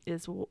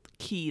is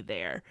key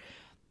there.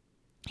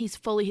 He's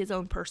fully his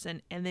own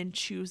person and then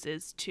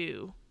chooses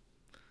to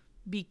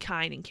be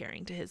kind and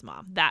caring to his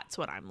mom. That's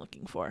what I'm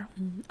looking for.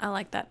 I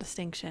like that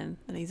distinction,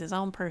 that he's his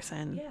own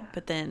person,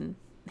 but then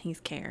he's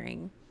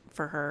caring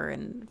for her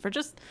and for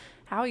just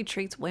how he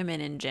treats women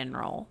in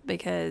general,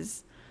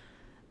 because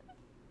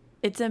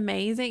it's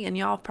amazing, and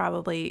y'all have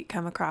probably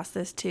come across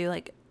this too.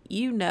 Like,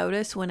 you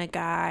notice when a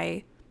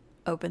guy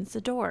opens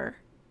the door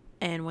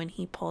and when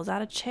he pulls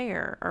out a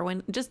chair, or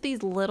when just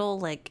these little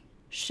like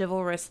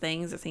chivalrous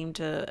things that seem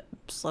to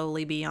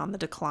slowly be on the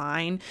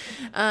decline.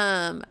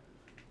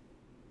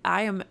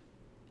 I am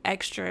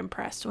extra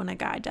impressed when a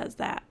guy does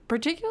that,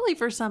 particularly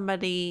for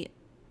somebody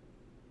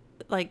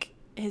like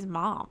his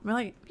mom. I'm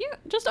like, you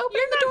just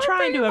opening the door. You're not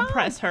trying to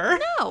impress her.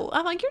 No,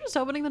 I'm like, you're just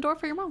opening the door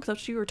for your mom because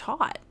that's what you were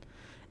taught,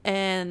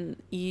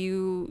 and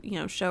you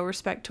show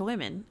respect to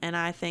women, and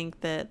I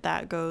think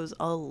that goes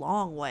a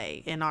long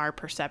way in our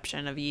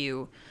perception of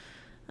you,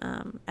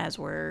 as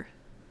we're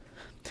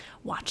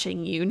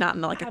watching you, not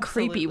in like a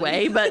creepy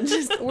way, but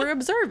just we're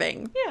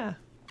observing. Yeah.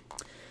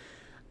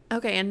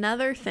 Okay,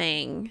 another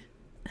thing.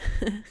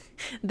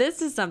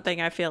 This is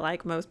something I feel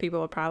like most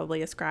people would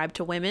probably ascribe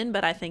to women,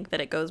 but I think that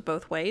it goes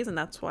both ways, and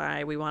that's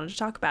why we wanted to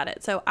talk about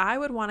it. So I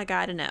would want a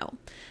guy to know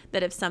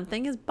that if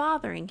something is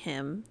bothering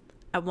him,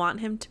 I want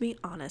him to be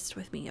honest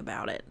with me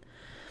about it.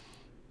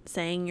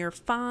 Saying you're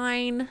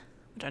fine,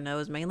 which I know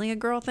is mainly a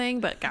girl thing,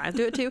 but guys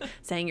do it too.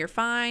 Saying you're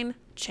fine,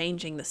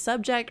 changing the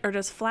subject, or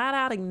just flat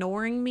out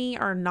ignoring me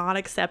are not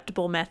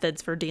acceptable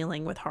methods for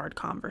dealing with hard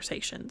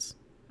conversations.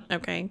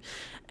 Okay?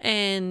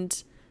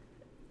 And,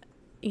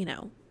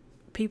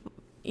 people,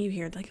 you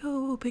hear like,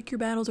 oh, pick your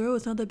battles, or oh,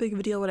 it's not that big of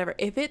a deal, whatever.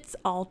 If it's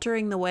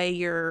altering the way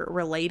you're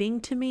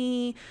relating to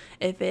me,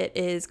 if it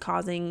is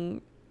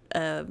causing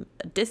a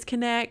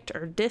disconnect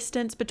or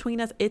distance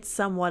between us, it's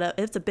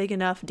a big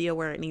enough deal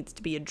where it needs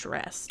to be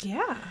addressed.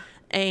 Yeah.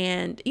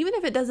 And even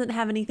if it doesn't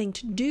have anything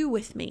to do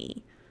with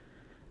me,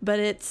 but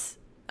it's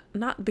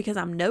not because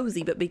I'm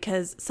nosy, but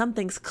because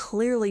something's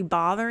clearly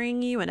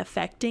bothering you and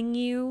affecting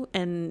you,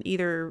 and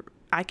either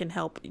I can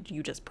help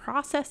you just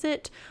process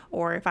it,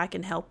 or if I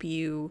can help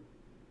you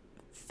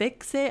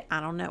fix it, I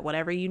don't know,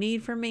 whatever you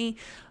need from me.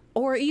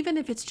 Or even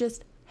if it's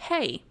just,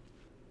 hey,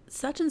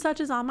 such and such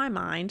is on my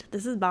mind,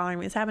 this is bothering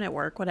me, it's happening at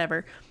work,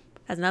 whatever,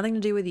 has nothing to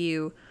do with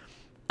you,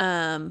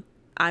 I'm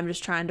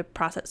just trying to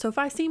process. So if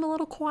I seem a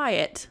little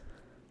quiet,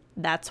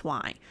 that's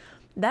why.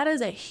 That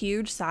is a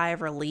huge sigh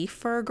of relief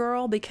for a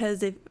girl,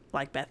 because if,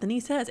 like Bethany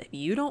says, if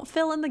you don't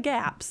fill in the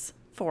gaps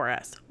for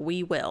us,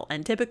 we will.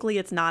 And typically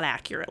it's not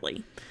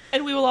accurately.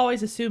 And we will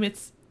always assume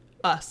it's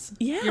us.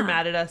 Yeah. You're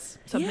mad at us.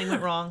 Something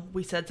went wrong.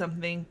 We said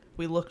something.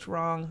 We looked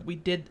wrong. We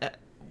did.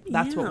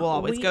 That's what we'll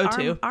always go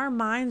to. Our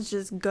minds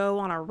just go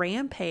on a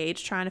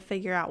rampage trying to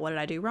figure out, what did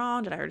I do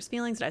wrong? Did I hurt his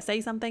feelings? Did I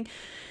say something?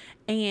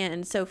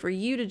 And so for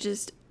you to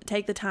just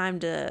take the time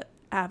to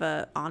have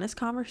a honest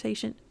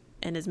conversation,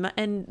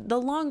 and the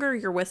longer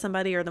you're with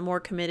somebody, or the more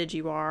committed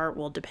you are,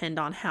 will depend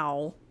on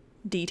how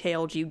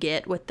detailed you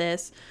get with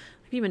this.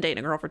 If you've been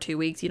dating a girl for 2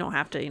 weeks, you don't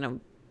have to,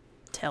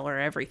 tell her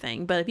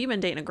everything. But if you've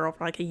been dating a girl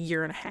for like a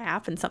year and a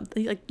half and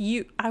something, like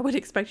I would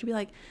expect you to be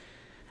like,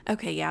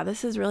 okay, yeah,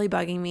 this is really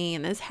bugging me,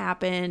 and this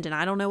happened, and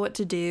I don't know what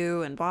to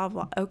do, and blah,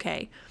 blah.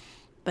 Okay,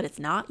 but it's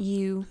not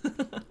you.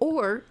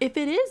 Or if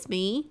it is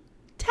me,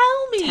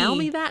 tell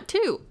me that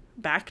too.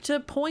 Back to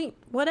point,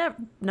 whatever,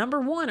 number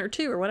 1 or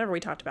 2 or whatever we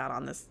talked about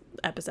on this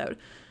episode.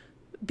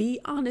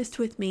 Be honest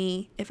with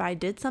me if I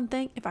did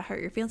something, if I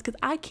hurt your feelings, because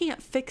I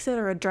can't fix it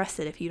or address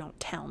it if you don't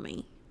tell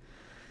me.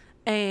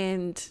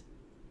 And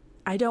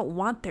I don't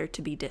want there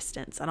to be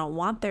distance. I don't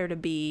want there to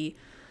be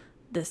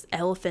this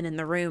elephant in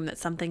the room that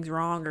something's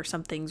wrong or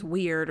something's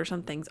weird or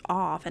something's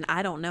off and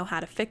I don't know how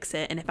to fix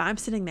it. And if I'm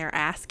sitting there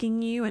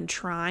asking you and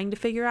trying to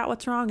figure out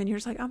what's wrong and you're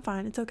just like, I'm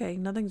fine, it's okay,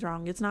 nothing's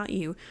wrong, it's not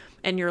you,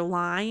 and you're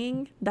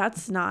lying,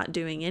 that's not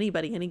doing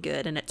anybody any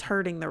good, and it's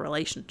hurting the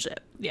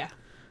relationship. Yeah.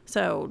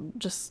 So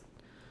just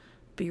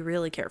be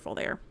really careful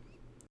there.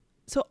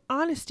 So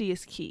honesty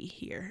is key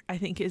here, I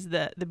think, is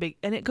the big,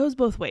 and it goes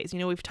both ways.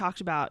 We've talked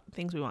about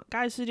things we want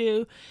guys to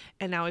do,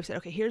 and now we've said,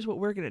 okay, here's what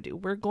we're going to do.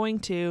 We're going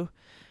to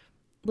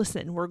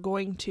listen. We're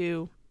going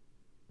to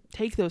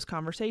take those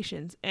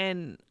conversations.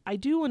 And I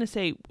do want to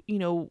say,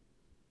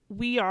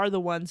 we are the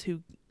ones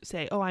who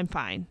say, oh, I'm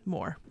fine,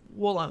 more.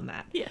 We'll own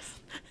that.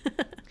 Yes.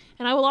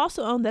 And I will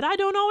also own that I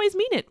don't always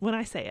mean it when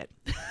I say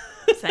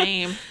it.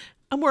 Same.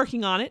 I'm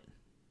working on it.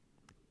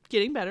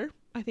 Getting better.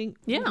 I think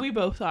we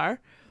both are.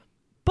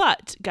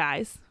 But,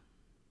 guys,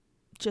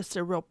 just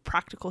a real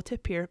practical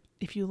tip here.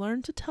 If you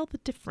learn to tell the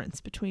difference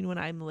between when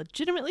I'm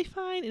legitimately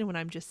fine and when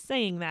I'm just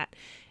saying that,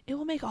 it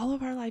will make all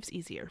of our lives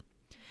easier.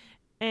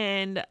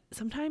 And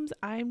sometimes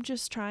I'm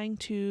just trying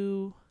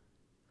to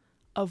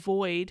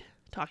avoid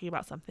talking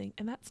about something,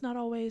 and that's not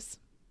always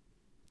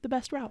the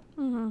best route.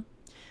 From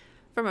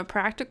a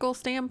practical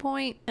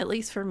standpoint, at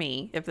least for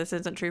me, if this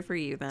isn't true for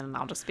you, then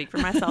I'll just speak for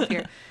myself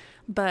here.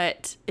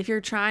 But if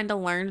you're trying to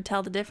learn to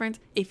tell the difference,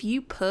 if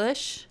you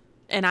push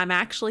and I'm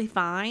actually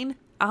fine,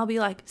 I'll be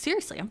like,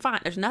 seriously, I'm fine.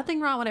 There's nothing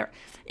wrong, whatever.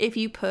 If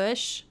you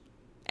push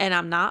and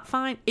I'm not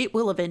fine, it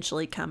will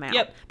eventually come out.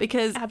 Yep.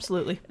 Because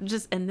Absolutely.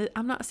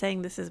 I'm not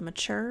saying this is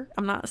mature.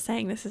 I'm not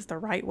saying this is the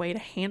right way to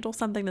handle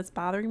something that's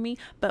bothering me.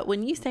 But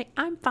when you say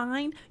I'm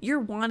fine, you're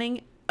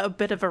wanting a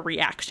bit of a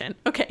reaction.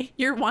 Okay.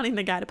 You're wanting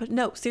the guy to put,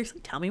 no, seriously,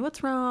 tell me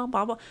what's wrong,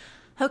 blah, blah.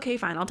 Okay,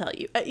 fine. I'll tell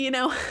you,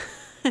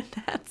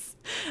 It's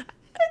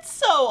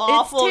so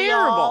awful. it's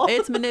terrible. Y'all.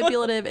 It's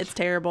manipulative. It's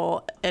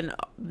terrible. And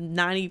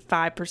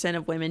 95%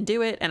 of women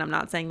do it. And I'm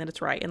not saying that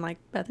it's right. And like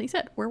Bethany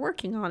said, we're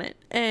working on it.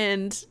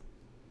 And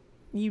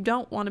you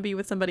don't want to be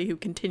with somebody who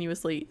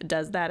continuously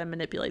does that and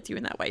manipulates you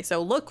in that way.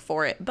 So look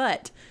for it.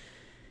 But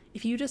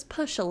if you just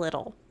push a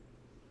little,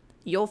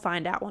 you'll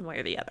find out one way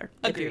or the other.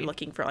 If you're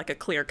looking for like a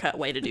clear-cut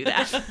way to do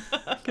that.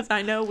 Because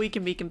I know we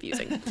can be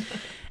confusing.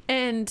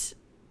 And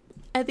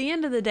at the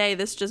end of the day,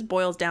 this just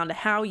boils down to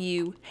how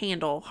you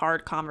handle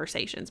hard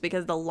conversations.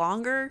 Because the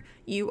longer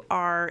you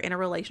are in a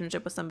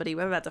relationship with somebody,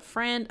 whether that's a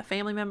friend, a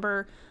family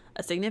member,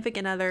 a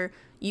significant other,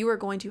 you are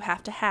going to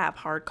have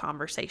hard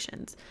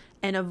conversations.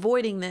 And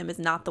avoiding them is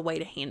not the way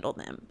to handle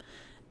them.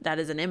 That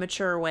is an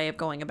immature way of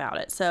going about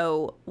it.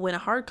 So when a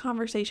hard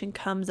conversation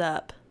comes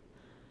up,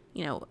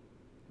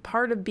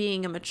 part of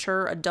being a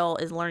mature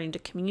adult is learning to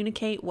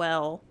communicate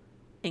well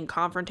in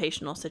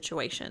confrontational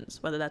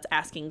situations, whether that's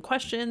asking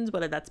questions,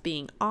 whether that's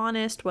being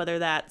honest, whether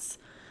that's,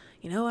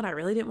 I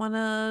really didn't want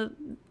to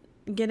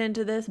get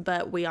into this,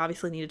 but we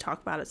obviously need to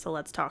talk about it, so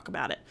let's talk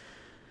about it.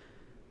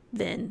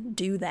 Then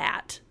do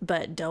that,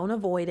 but don't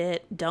avoid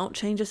it. Don't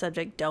change the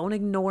subject. Don't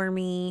ignore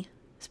me.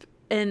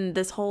 And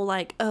this whole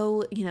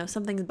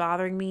something's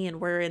bothering me and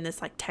we're in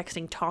this like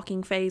texting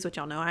talking phase, which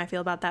y'all know how I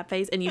feel about that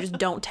phase, and you just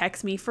don't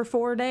text me for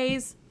 4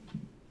 days.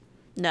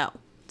 No,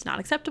 it's not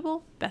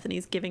acceptable.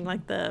 Bethany's giving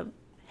like the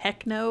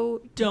heck no,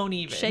 don't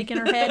even shaking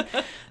her head.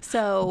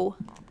 So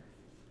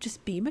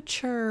just be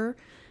mature,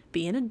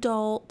 be an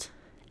adult,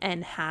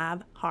 and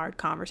have hard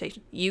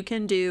conversations. You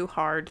can do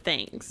hard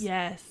things.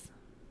 Yes.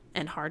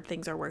 And hard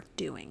things are worth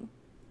doing.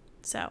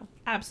 So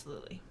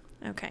absolutely.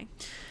 Okay.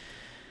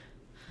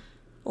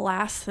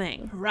 Last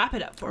thing. Wrap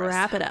it up for us.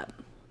 Wrap it up.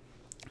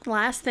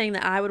 Last thing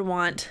that I would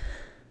want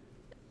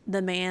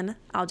the man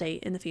I'll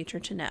date in the future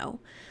to know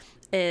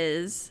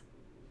is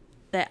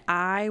that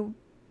I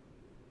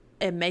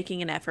am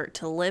making an effort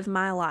to live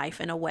my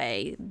life in a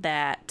way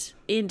that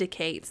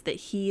indicates that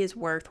he is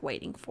worth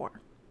waiting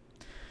for.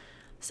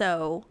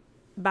 So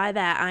by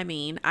that, I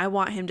mean, I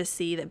want him to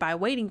see that by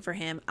waiting for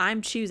him,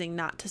 I'm choosing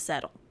not to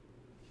settle.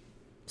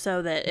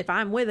 So that if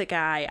I'm with a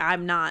guy,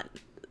 I'm not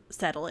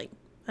settling.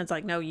 It's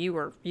like, no, you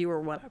were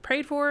what I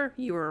prayed for.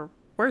 You were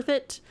worth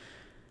it.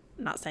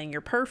 I'm not saying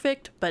you're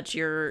perfect, but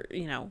you're,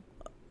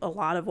 a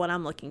lot of what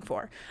I'm looking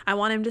for. I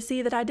want him to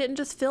see that I didn't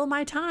just fill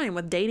my time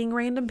with dating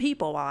random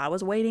people while I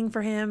was waiting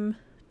for him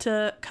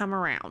to come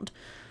around.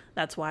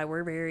 That's why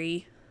we're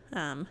very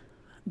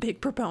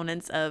big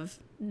proponents of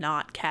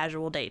not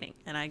casual dating.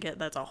 And I get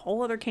that's a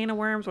whole other can of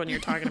worms when you're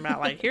talking about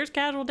like, here's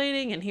casual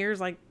dating and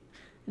here's like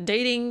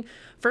dating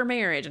for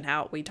marriage and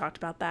how we talked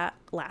about that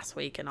last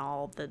week and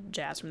all the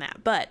jazz from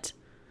that. But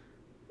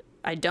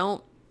I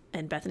don't,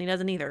 and Bethany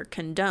doesn't either,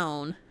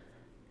 condone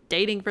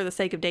dating for the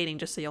sake of dating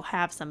just so you'll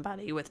have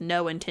somebody with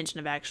no intention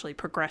of actually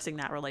progressing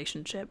that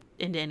relationship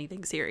into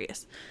anything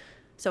serious.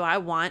 So I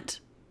want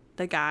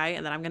the guy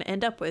that I'm going to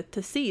end up with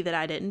to see that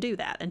I didn't do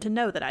that and to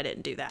know that I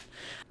didn't do that.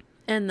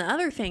 And the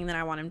other thing that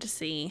I want him to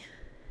see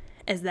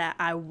is that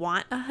I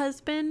want a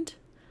husband,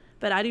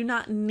 but I do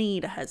not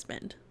need a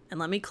husband. And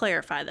let me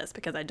clarify this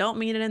because I don't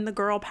mean it in the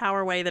girl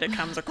power way that it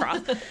comes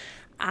across.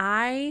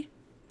 I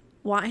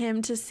want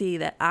him to see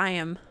that I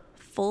am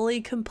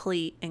fully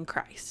complete in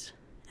Christ.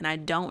 And I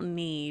don't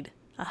need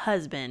a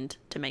husband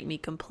to make me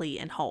complete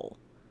and whole.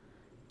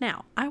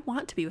 Now, I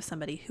want to be with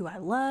somebody who I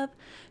love,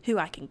 who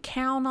I can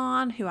count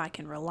on, who I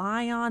can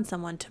rely on,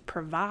 someone to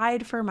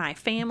provide for my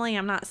family.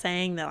 I'm not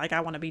saying that like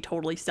I want to be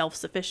totally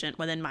self-sufficient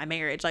within my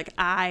marriage. Like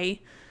I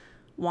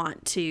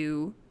want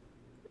to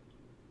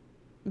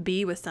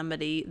be with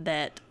somebody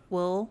that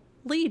will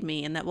lead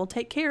me and that will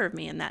take care of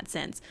me in that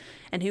sense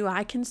and who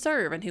I can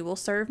serve and who will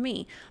serve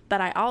me.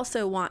 But I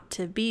also want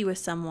to be with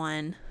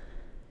someone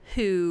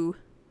who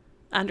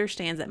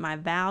understands that my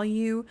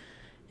value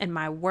and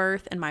my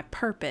worth and my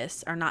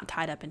purpose are not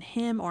tied up in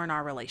him or in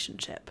our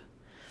relationship.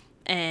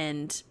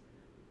 And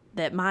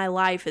that my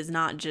life is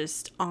not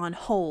just on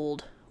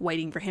hold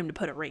waiting for him to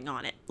put a ring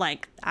on it.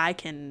 Like I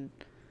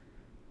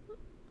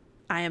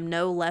am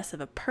no less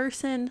of a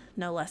person,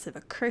 no less of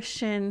a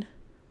Christian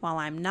while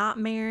I'm not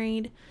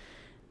married.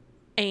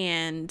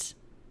 And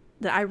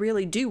that I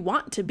really do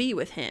want to be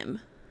with him,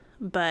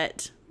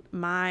 but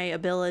my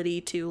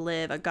ability to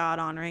live a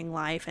God-honoring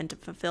life and to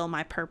fulfill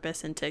my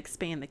purpose and to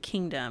expand the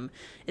kingdom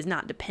is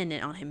not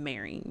dependent on him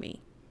marrying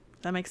me.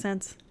 Does that make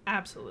sense?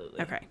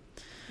 Absolutely. Okay.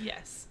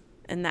 Yes.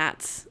 And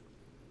that's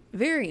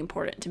very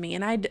important to me.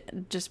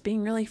 And just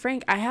being really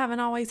frank, I haven't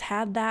always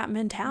had that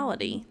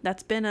mentality.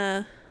 That's been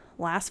a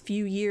last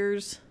few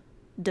years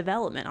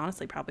development,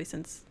 honestly, probably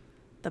since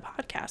the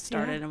podcast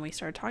started and we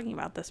started talking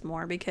about this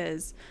more,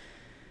 because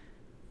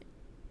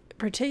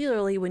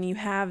particularly when you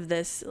have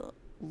this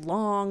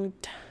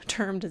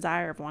long-term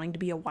desire of wanting to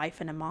be a wife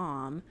and a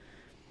mom,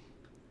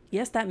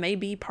 yes, that may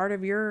be part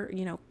of your,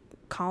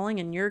 calling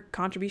and your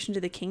contribution to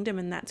the kingdom,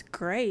 and that's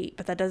great,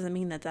 but that doesn't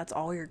mean that that's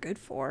all you're good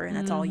for and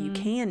that's all you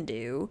can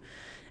do.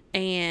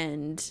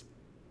 And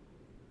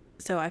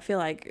so I feel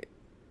like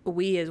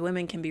we as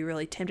women can be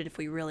really tempted, if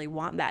we really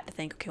want that, to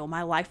think, okay, well,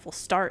 my life will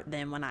start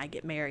then when I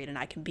get married and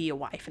I can be a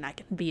wife and I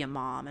can be a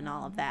mom and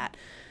all of that.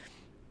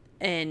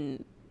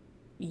 And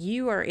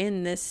you are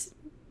in this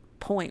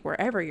point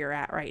wherever you're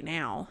at right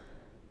now,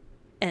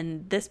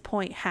 and this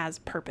point has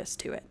purpose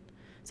to it.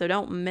 So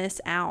don't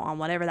miss out on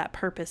whatever that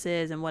purpose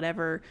is, and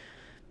whatever,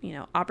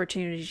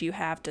 opportunities you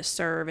have to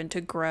serve and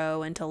to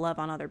grow and to love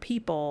on other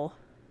people,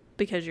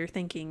 because you're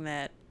thinking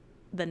that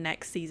the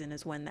next season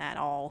is when that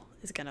all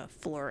is going to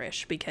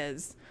flourish,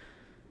 because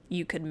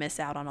you could miss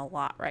out on a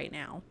lot right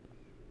now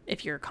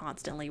if you're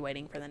constantly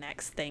waiting for the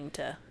next thing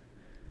to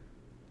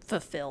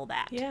fulfill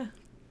that. Yeah.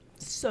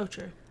 So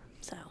true.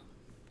 So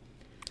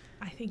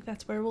I think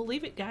that's where we'll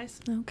leave it, guys.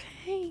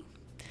 Okay.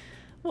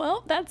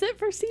 Well, that's it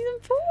for season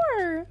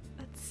 4.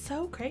 That's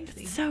so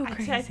crazy. So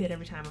crazy. I say it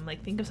every time. I'm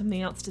like, think of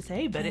something else to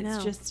say, but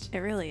it's just... It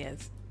really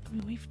is. I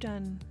mean, we've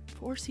done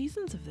 4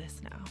 seasons of this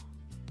now.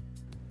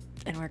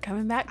 And we're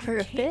coming back for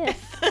a 5th.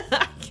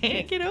 I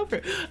can't get over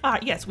it.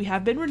 Yes, we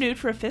have been renewed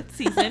for a 5th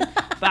season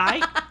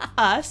by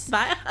us.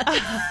 By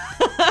us.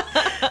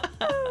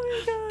 Oh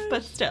my gosh.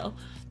 But still.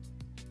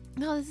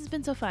 No, this has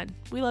been so fun.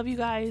 We love you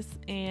guys,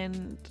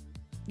 and,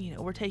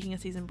 we're taking a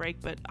season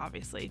break, but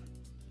obviously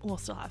we'll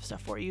still have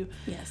stuff for you.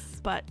 Yes.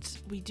 But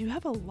we do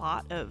have a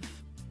lot of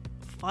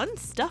fun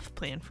stuff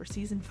planned for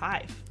season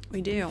 5.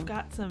 We do. We've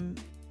got some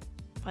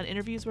fun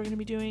interviews we're going to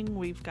be doing.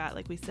 We've got,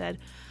 like we said,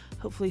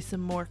 hopefully some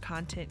more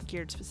content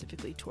geared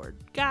specifically toward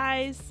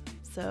guys.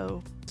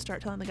 So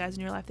start telling the guys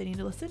in your life they need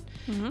to listen.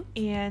 Mm-hmm.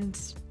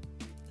 And,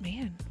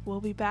 man,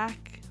 we'll be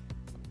back.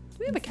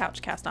 We have a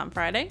couch cast on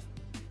Friday.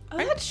 Oh,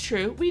 that's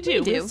true. We do.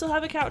 We do. We still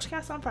have a couch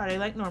cast on Friday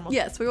like normal.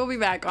 Yes, we will be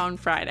back on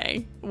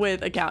Friday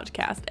with a couch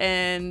cast.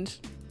 And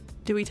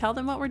do we tell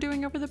them what we're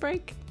doing over the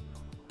break?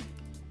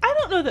 I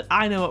don't know that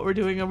I know what we're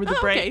doing over the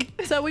break.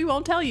 Okay, so we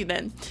won't tell you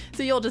then.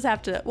 So you'll just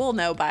have to, we'll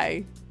know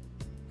by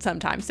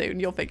sometime soon.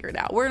 You'll figure it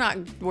out. We're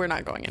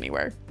not going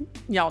anywhere.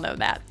 Y'all know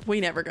that. We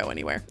never go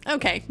anywhere.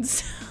 Okay,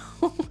 so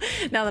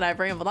now that I've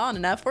rambled on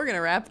enough, we're going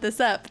to wrap this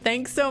up.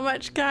 Thanks so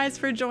much, guys,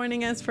 for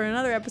joining us for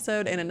another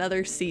episode and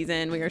another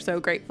season. We are so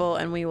grateful,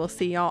 and we will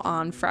see y'all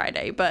on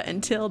Friday. But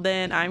until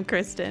then, I'm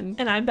Kristen.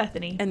 And I'm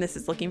Bethany. And this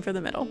is Looking for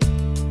the Middle.